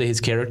wrinkle to his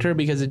character,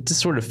 because it just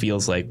sort of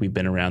feels like we've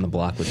been around the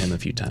block with him a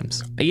few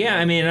times. Yeah,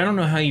 I mean, I don't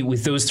know how you,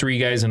 with those 3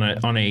 guys on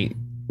a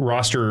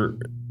roster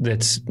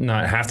that's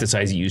not half the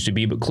size it used to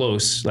be, but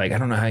close. I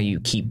don't know how you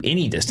keep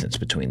any distance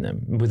between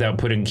them without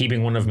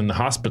keeping one of them in the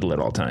hospital at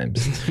all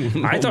times.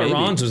 I thought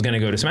Rollins was going to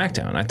go to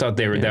SmackDown. I thought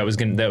that was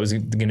going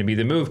to be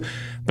the move.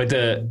 But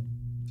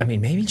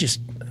maybe just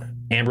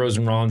Ambrose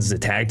and Rollins as a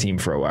tag team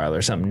for a while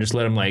or something. Just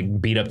let them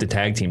beat up the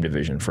tag team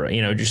division for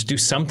just do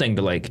something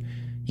to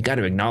you got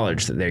to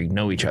acknowledge that they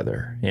know each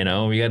other. We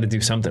got to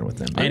do something with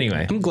them.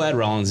 Anyway, I'm glad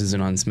Rollins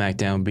isn't on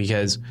SmackDown,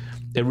 because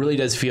it really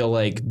does feel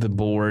like the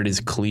board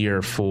is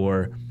clear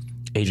for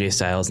AJ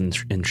Styles and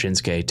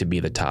Shinsuke to be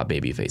the top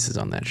baby faces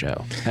on that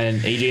show. And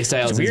AJ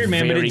Styles is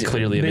very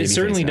clearly a baby face. It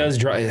certainly does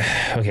drive.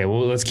 Okay,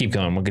 well, let's keep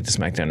going. We'll get to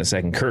SmackDown in a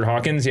second. Kurt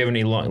Hawkins, do you have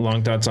any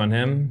long thoughts on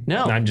him?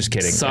 No. I'm just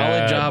kidding.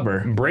 Solid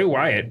jobber. Bray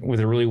Wyatt with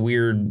a really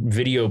weird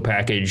video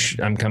package.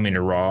 I'm coming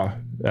to Raw.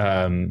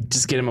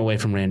 Just get him away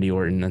from Randy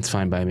Orton. That's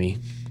fine by me.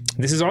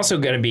 This is also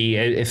going to be,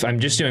 if I'm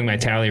just doing my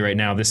tally right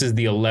now, this is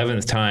the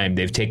 11th time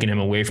they've taken him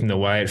away from the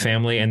Wyatt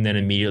family and then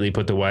immediately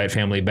put the Wyatt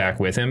family back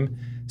with him.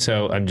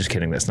 So I'm just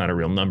kidding. That's not a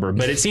real number.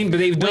 But but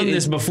they've done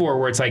this before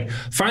where it's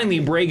finally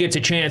Bray gets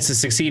a chance to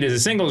succeed as a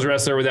singles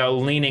wrestler without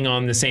leaning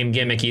on the same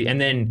gimmick. And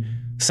then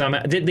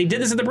they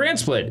did this at the brand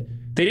split.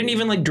 They didn't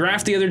even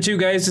draft the other 2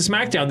 guys to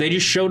SmackDown. They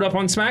just showed up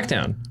on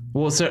SmackDown.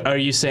 Well, so are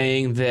you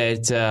saying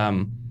that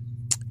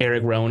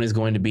Eric Rowan is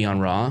going to be on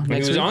Raw next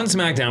week? He was on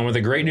SmackDown with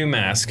a great new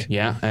mask.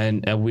 Yeah,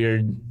 and a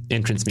weird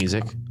entrance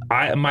music.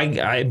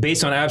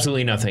 Based on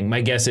absolutely nothing, my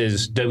guess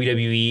is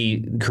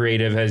WWE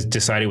creative has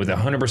decided with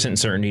 100%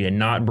 certainty to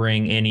not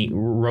bring any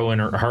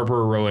Harper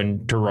or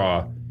Rowan to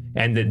Raw,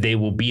 and that they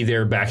will be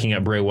there backing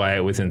up Bray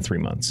Wyatt within 3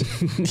 months.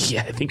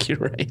 Yeah, I think you're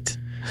right.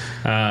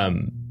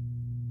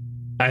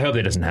 I hope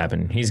that doesn't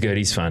happen. He's good.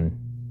 He's fun.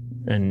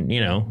 And,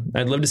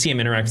 I'd love to see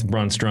him interact with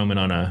Braun Strowman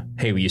on a,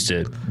 hey, we used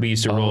to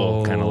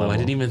roll kind of level. I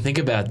didn't even think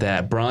about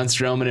that. Braun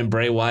Strowman and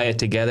Bray Wyatt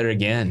together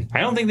again. I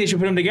don't think they should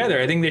put them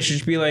together. I think they should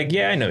just be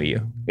yeah, I know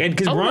you. And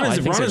because Braun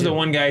is the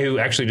one guy who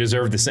actually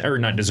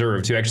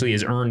who actually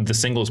has earned the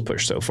singles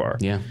push so far.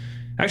 Yeah.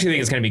 I actually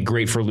think it's going to be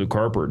great for Luke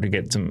Harper to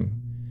get some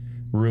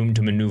room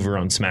to maneuver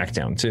on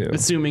SmackDown too.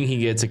 Assuming he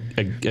gets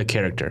a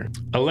character.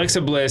 Alexa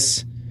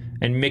Bliss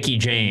and Mickie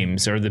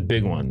James are the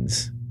big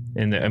ones.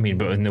 In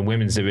the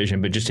women's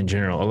division, but just in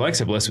general,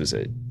 Alexa Bliss was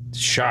a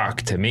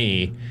shock to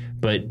me,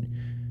 but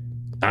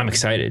I'm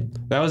excited.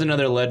 That was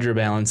another ledger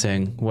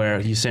balancing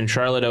where you send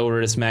Charlotte over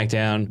to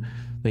SmackDown,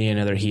 then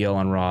another heel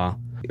on Raw.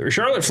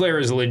 Charlotte Flair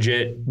is a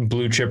legit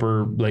blue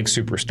chipper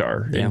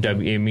superstar.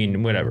 Yeah.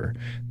 Whatever.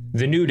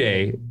 The New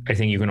Day, I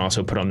think you can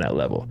also put on that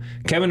level.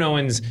 Kevin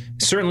Owens,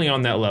 certainly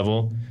on that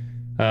level.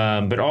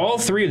 But all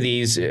three of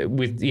these are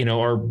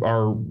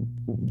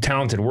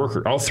talented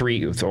workers.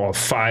 All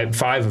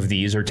five of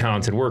these are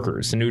talented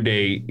workers. The New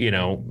Day,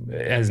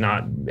 has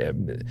not,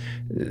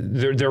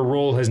 their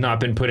role has not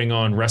been putting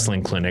on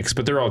wrestling clinics,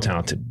 but they're all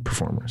talented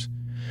performers.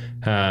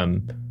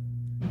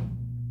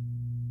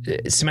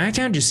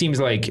 SmackDown just seems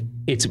like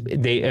let's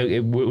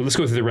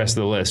go through the rest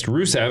of the list.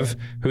 Rusev,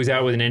 who's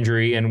out with an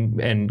injury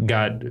and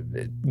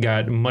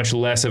got much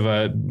less of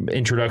a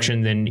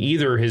introduction than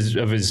either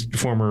of his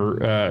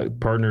former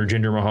partner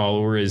Jinder Mahal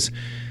or his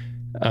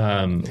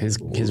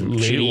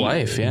lady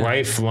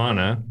wife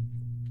Lana,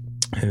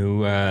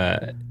 who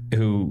I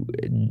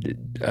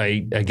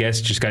guess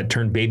just got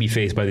turned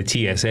babyface by the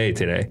TSA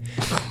today.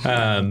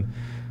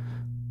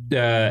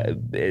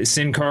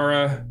 Sin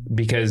Cara,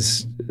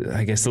 because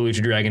I guess the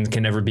Lucha Dragons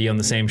can never be on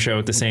the same show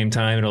at the same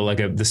time. It'll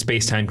the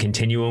space-time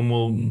continuum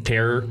will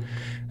tear.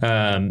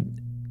 And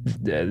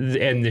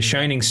the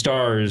Shining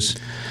Stars,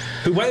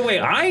 who, by the way,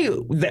 I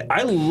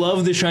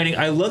love the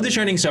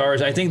Shining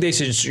Stars. I think they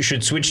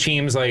should switch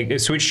teams,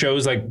 switch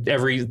shows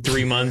every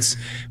 3 months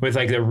with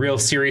a real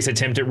serious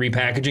attempt at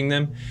repackaging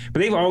them.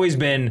 But they've always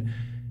been,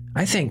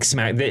 I think,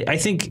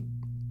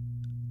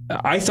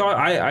 I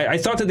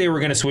thought that they were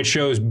going to switch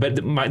shows, but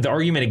the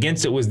argument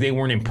against it was they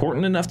weren't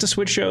important enough to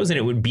switch shows, and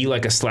it would be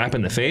like a slap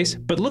in the face.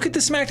 But look at the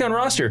SmackDown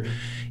roster;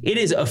 it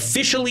is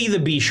officially the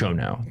B show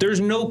now.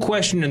 There's no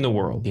question in the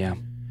world. Yeah,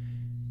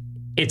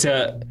 it's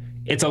a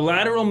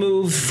lateral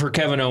move for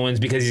Kevin Owens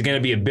because he's going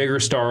to be a bigger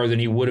star than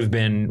he would have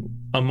been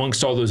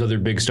amongst all those other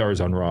big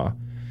stars on Raw.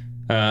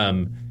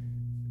 I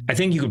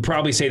think you could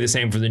probably say the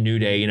same for the New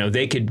Day.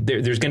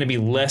 There's going to be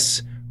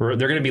less. They're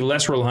going to be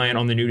less reliant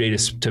on the New Day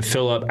to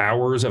fill up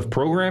hours of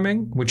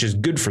programming, which is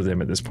good for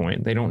them at this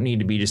point. They don't need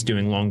to be just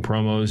doing long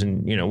promos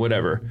and,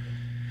 whatever.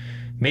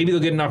 Maybe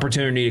they'll get an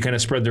opportunity to kind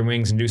of spread their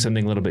wings and do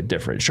something a little bit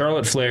different.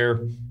 Charlotte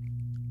Flair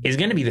is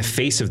going to be the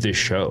face of this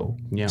show.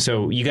 Yeah.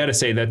 So you got to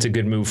say that's a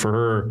good move for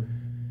her.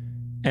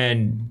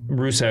 And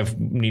Rusev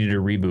needed a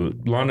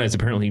reboot. Lana is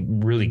apparently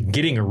really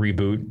getting a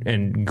reboot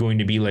and going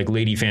to be like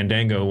Lady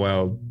Fandango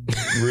while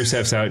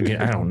Rusev's out.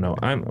 I don't know.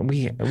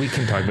 We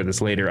can talk about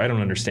this later. I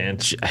don't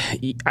understand.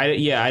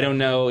 I don't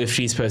know if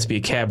she's supposed to be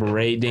a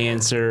cabaret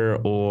dancer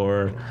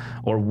or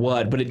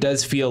what, but it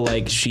does feel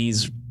like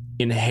she's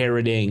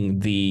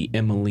inheriting the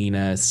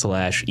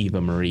Emelina / Eva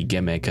Marie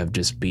gimmick of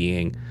just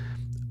being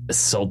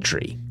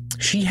sultry.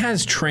 She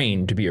has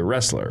trained to be a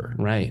wrestler.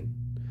 Right.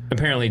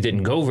 Apparently it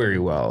didn't go very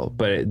well,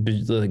 but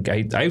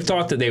I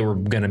thought that they were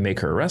going to make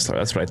her a wrestler.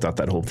 That's what I thought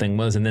that whole thing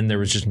was. And then it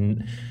was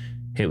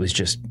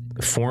just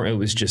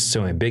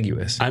so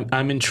ambiguous.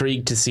 I'm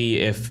intrigued to see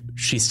if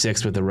she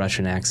sticks with the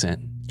Russian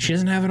accent. She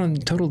doesn't have it on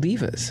Total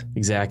Divas.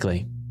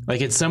 Exactly.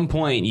 At some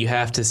point you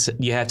have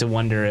to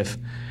wonder if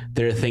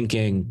they're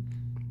thinking,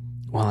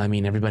 well, I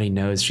mean, everybody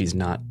knows she's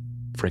not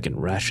freaking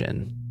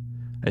Russian.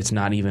 It's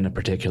not even a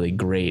particularly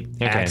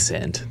great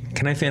accent.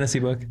 Can I fantasy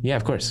book? Yeah,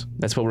 of course.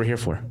 That's what we're here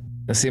for.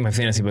 Let's see, my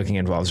fantasy booking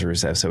involves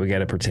Rusev, so we got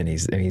to pretend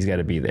he's got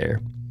to be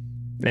there.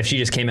 If she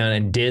just came out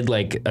and did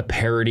a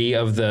parody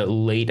of the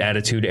late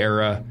Attitude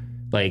Era,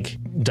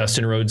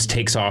 Dustin Rhodes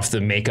takes off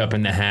the makeup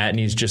and the hat and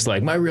he's just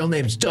like, my real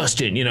name's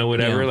Dustin,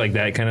 whatever,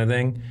 that kind of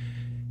thing.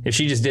 If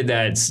she just did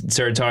that,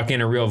 started talking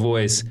in a real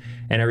voice,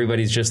 and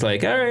everybody's just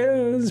like, all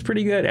right, this is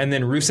pretty good. And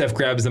then Rusev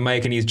grabs the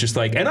mic and he's just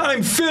like, and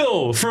I'm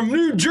Phil from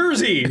New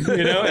Jersey,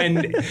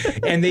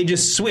 and they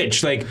just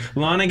switch.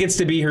 Lana gets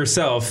to be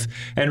herself,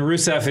 and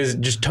Rusev is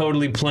just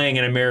totally playing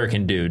an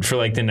American dude for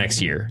the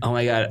next year. Oh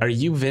my God, are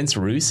you Vince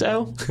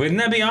Russo? Wouldn't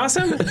that be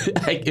awesome?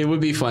 It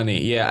would be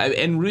funny, yeah.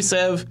 And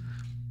Rusev,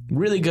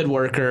 really good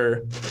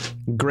worker,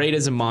 great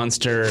as a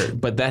monster,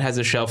 but that has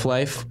a shelf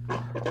life.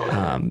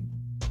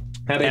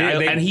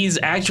 And he's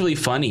actually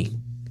funny.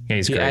 Yeah,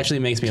 he's he great. Actually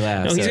makes me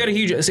laugh. No, he's got a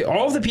huge. See,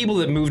 all of the people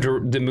that moved to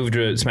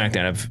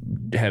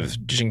SmackDown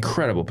have just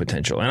incredible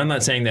potential. And I'm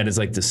not saying that as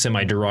the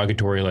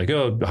semi-derogatory,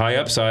 high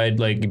upside,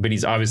 but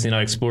he's obviously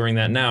not exploring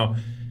that now.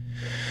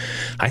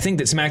 I think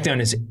that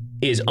SmackDown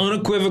is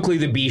unequivocally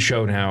the B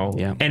show now,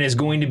 and is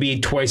going to be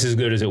twice as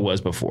good as it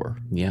was before.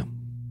 Yeah.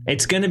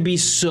 It's going to be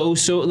so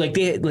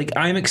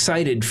I'm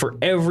excited for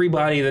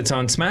everybody that's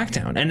on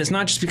SmackDown. And it's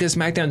not just because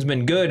SmackDown's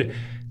been good.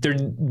 They're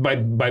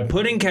by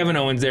putting Kevin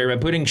Owens there, by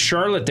putting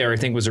Charlotte there, I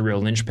think was a real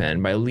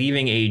linchpin. By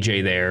leaving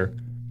AJ there,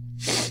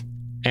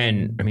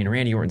 and I mean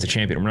Randy Orton's a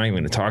champion. I'm not even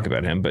going to talk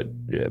about him, but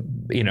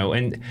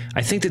and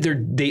I think that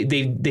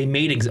they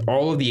made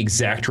all of the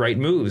exact right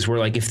moves.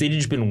 Where if they'd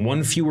just been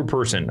one fewer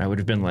person, I would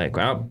have been like,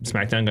 well,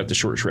 SmackDown got the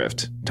short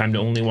shrift. Time to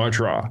only watch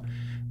Raw.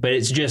 But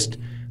it's just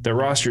the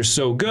roster's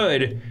so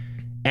good,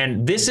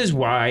 and this is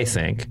why I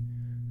think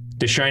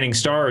the Shining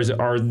Stars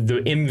are the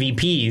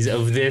MVPs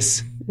of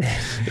this.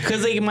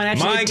 Because they might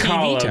actually have TV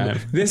column. time.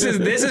 This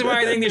is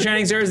why I think the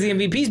Shining Stars are the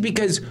MVPs,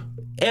 because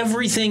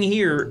everything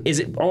here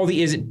is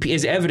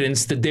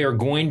evidence that they're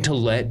going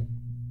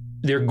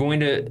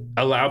to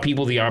allow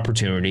people the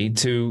opportunity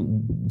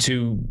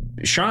to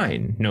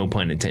shine, no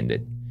pun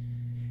intended.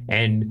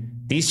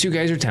 And These two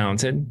guys are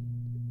talented,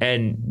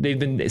 and they've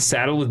been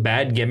saddled with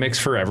bad gimmicks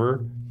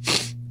forever.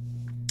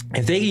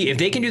 If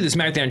they can do the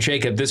SmackDown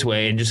shakeup this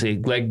way and just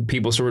let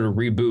people sort of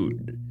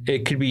reboot,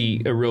 it could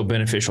be a real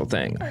beneficial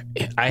thing.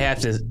 I have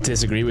to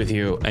disagree with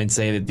you and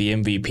say that the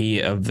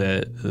MVP of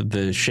the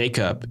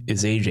shakeup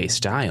is AJ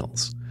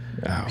Styles.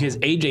 Oh. Because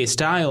AJ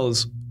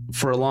Styles,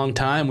 for a long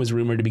time, was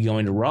rumored to be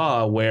going to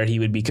Raw, where he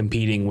would be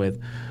competing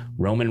with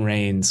Roman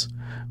Reigns,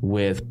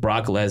 with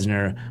Brock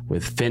Lesnar,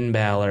 with Finn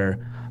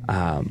Balor,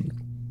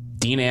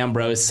 Dean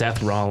Ambrose,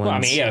 Seth Rollins. Well, I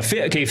mean,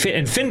 yeah,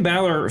 and Finn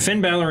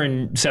Balor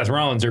and Seth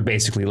Rollins are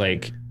basically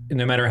like,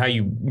 no matter how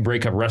you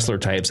break up wrestler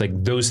types, like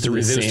those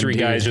three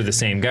guys are the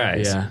same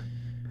guys. Yeah,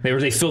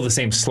 they fill the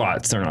same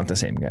slots. They're not the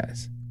same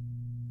guys.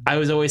 I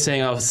was always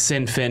saying I'll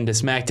send Finn to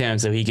SmackDown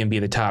so he can be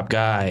the top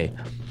guy,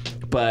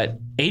 but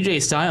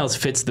AJ Styles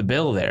fits the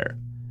bill there.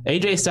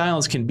 AJ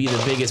Styles can be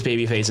the biggest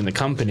babyface in the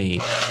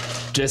company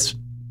just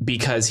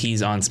because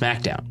he's on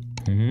SmackDown.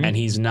 Mm-hmm. And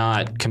he's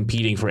not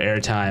competing for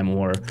airtime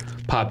or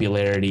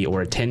popularity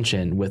or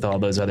attention with all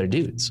those other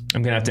dudes.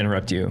 I'm gonna have to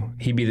interrupt you.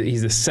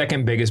 He's the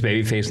second biggest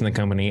babyface in the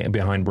company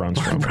behind Braun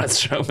Strowman. Braun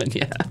Strowman,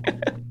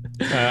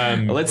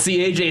 yeah. Let's see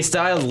AJ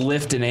Styles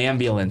lift an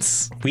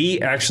ambulance.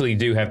 We actually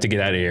do have to get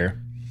out of here.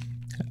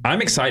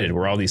 I'm excited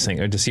where all these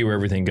things to see where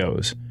everything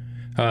goes.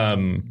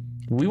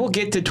 We will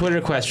get to Twitter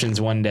questions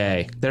one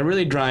day. They're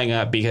really drying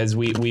up because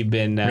we've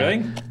been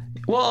really.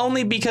 Well,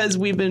 only because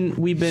we've been.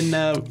 We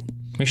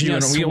should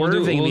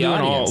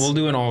we'll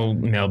do an all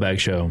mailbag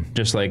show,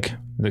 just like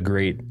the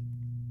great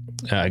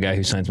guy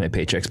who signs my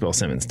paychecks, Bill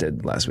Simmons,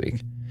 did last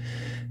week.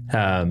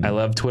 I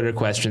love Twitter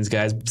questions,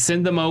 guys.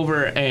 Send them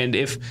over, and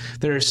if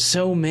there are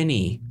so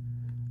many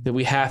that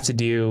we have to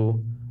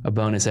do a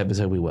bonus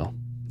episode, we will.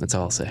 That's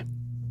all I'll say.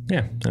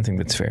 Yeah, I think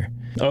that's fair.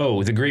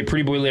 Oh, the great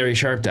Pretty Boy Larry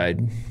Sharp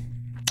died.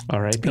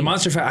 R.I.P. The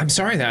Monster I'm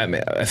sorry that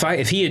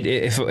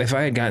if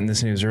I had gotten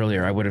this news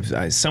earlier, I would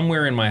have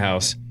somewhere in my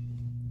house.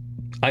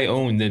 I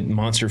own the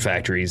Monster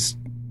Factory's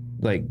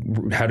like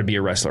How to Be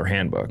a Wrestler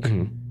handbook.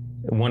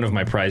 Mm-hmm. One of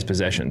my prized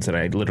possessions that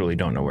I literally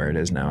don't know where it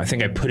is now. I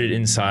think I put it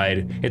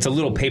inside. It's a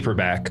little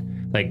paperback,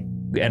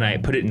 and I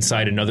put it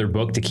inside another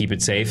book to keep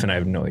it safe. And I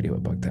have no idea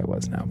what book that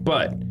was now.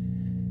 But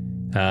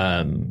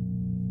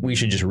we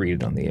should just read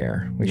it on the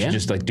air. We should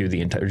just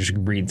just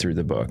read through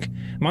the book.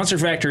 Monster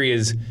Factory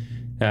is.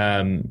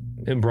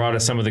 It brought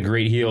us some of the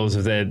great heels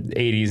of the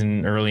 80s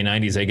and early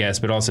 90s, I guess,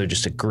 but also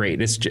just the great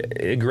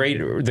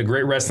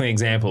wrestling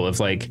example of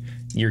like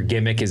your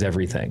gimmick is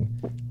everything.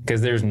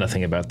 Because there's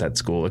nothing about that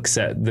school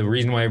except the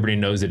reason why everybody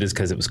knows it is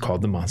because it was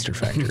called the Monster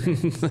Factory.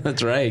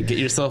 That's right. Get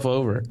yourself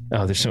over.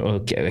 Oh,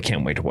 I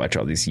can't wait to watch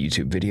all these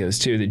YouTube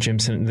videos too. The Jim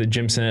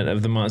Senate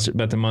of the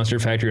Monster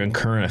Factory on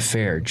Current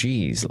Affair.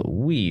 Jeez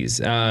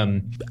Louise.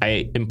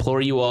 I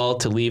implore you all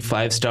to leave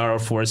 5-star or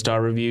 4-star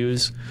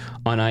reviews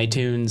on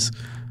iTunes.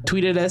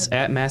 Tweet at us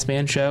at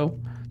Massman Show.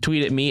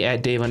 Tweet at me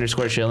at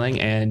Dave_Schilling,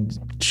 and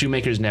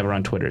Shoemaker's never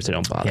on Twitter, so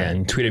don't bother. Yeah,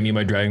 and tweet at me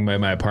by driving by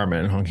my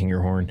apartment and honking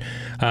your horn.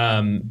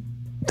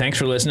 Thanks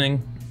for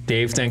listening.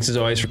 Dave, thanks as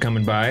always for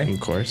coming by.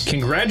 Of course.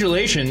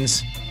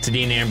 Congratulations to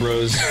Dean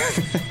Ambrose.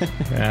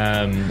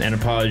 And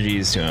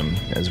apologies to him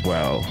as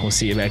well. We'll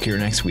see you back here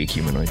next week,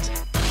 humanoids.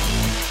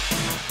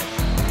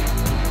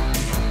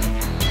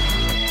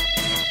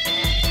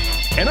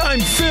 And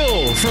I'm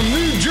Phil from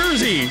New Jersey.